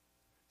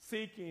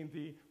 seeking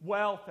the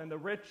wealth and the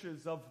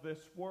riches of this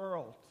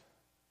world,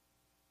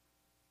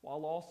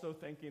 while also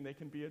thinking they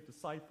can be a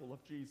disciple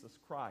of Jesus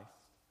Christ,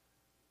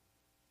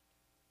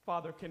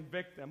 Father,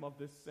 convict them of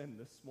this sin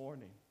this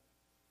morning.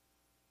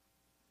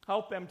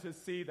 Help them to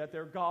see that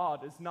their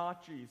God is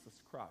not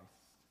Jesus Christ,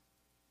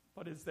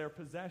 but is their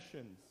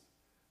possessions,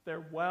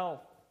 their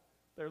wealth,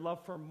 their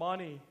love for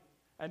money,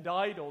 and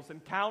idols,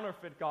 and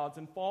counterfeit gods,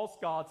 and false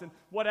gods, and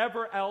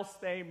whatever else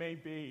they may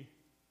be.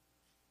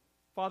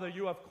 Father,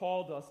 you have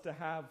called us to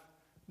have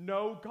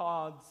no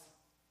gods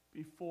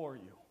before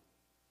you.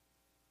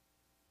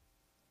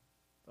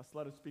 Thus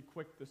let us be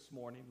quick this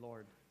morning,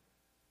 Lord,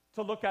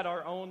 to look at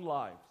our own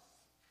lives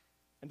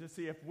and to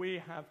see if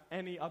we have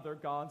any other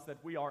gods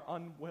that we are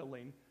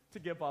unwilling to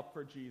give up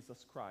for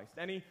Jesus Christ,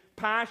 any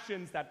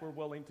passions that we're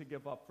willing to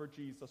give up for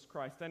Jesus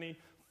Christ, any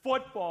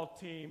football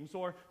teams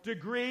or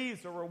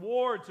degrees or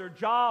rewards or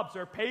jobs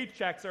or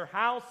paychecks or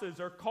houses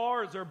or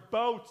cars or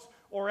boats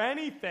or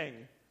anything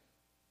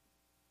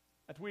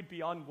that we'd be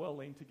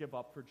unwilling to give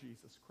up for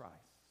Jesus Christ.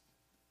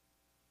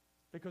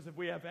 Because if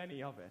we have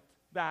any of it,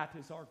 that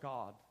is our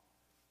God.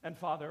 And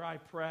Father, I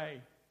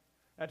pray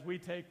that we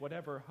take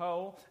whatever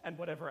hoe and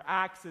whatever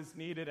axe is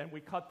needed and we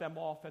cut them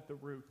off at the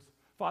root.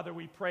 Father,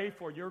 we pray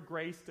for your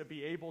grace to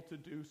be able to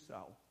do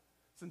so,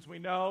 since we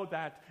know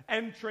that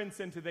entrance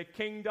into the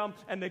kingdom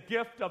and the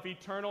gift of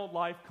eternal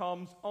life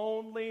comes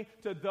only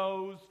to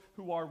those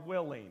who are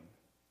willing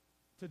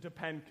to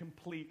depend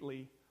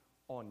completely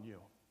on you.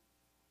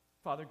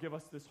 Father, give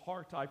us this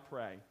heart, I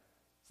pray,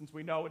 since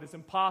we know it is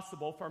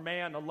impossible for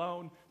man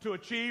alone to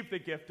achieve the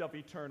gift of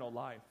eternal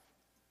life.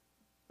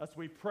 As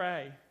we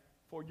pray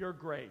for your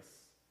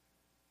grace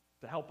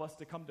to help us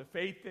to come to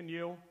faith in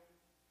you,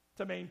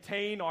 to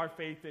maintain our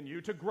faith in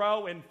you, to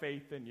grow in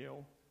faith in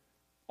you,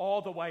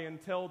 all the way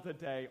until the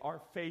day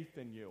our faith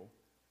in you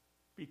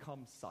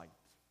becomes sight.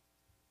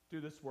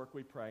 Do this work,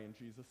 we pray, in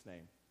Jesus'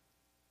 name.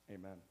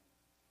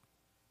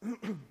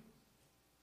 Amen.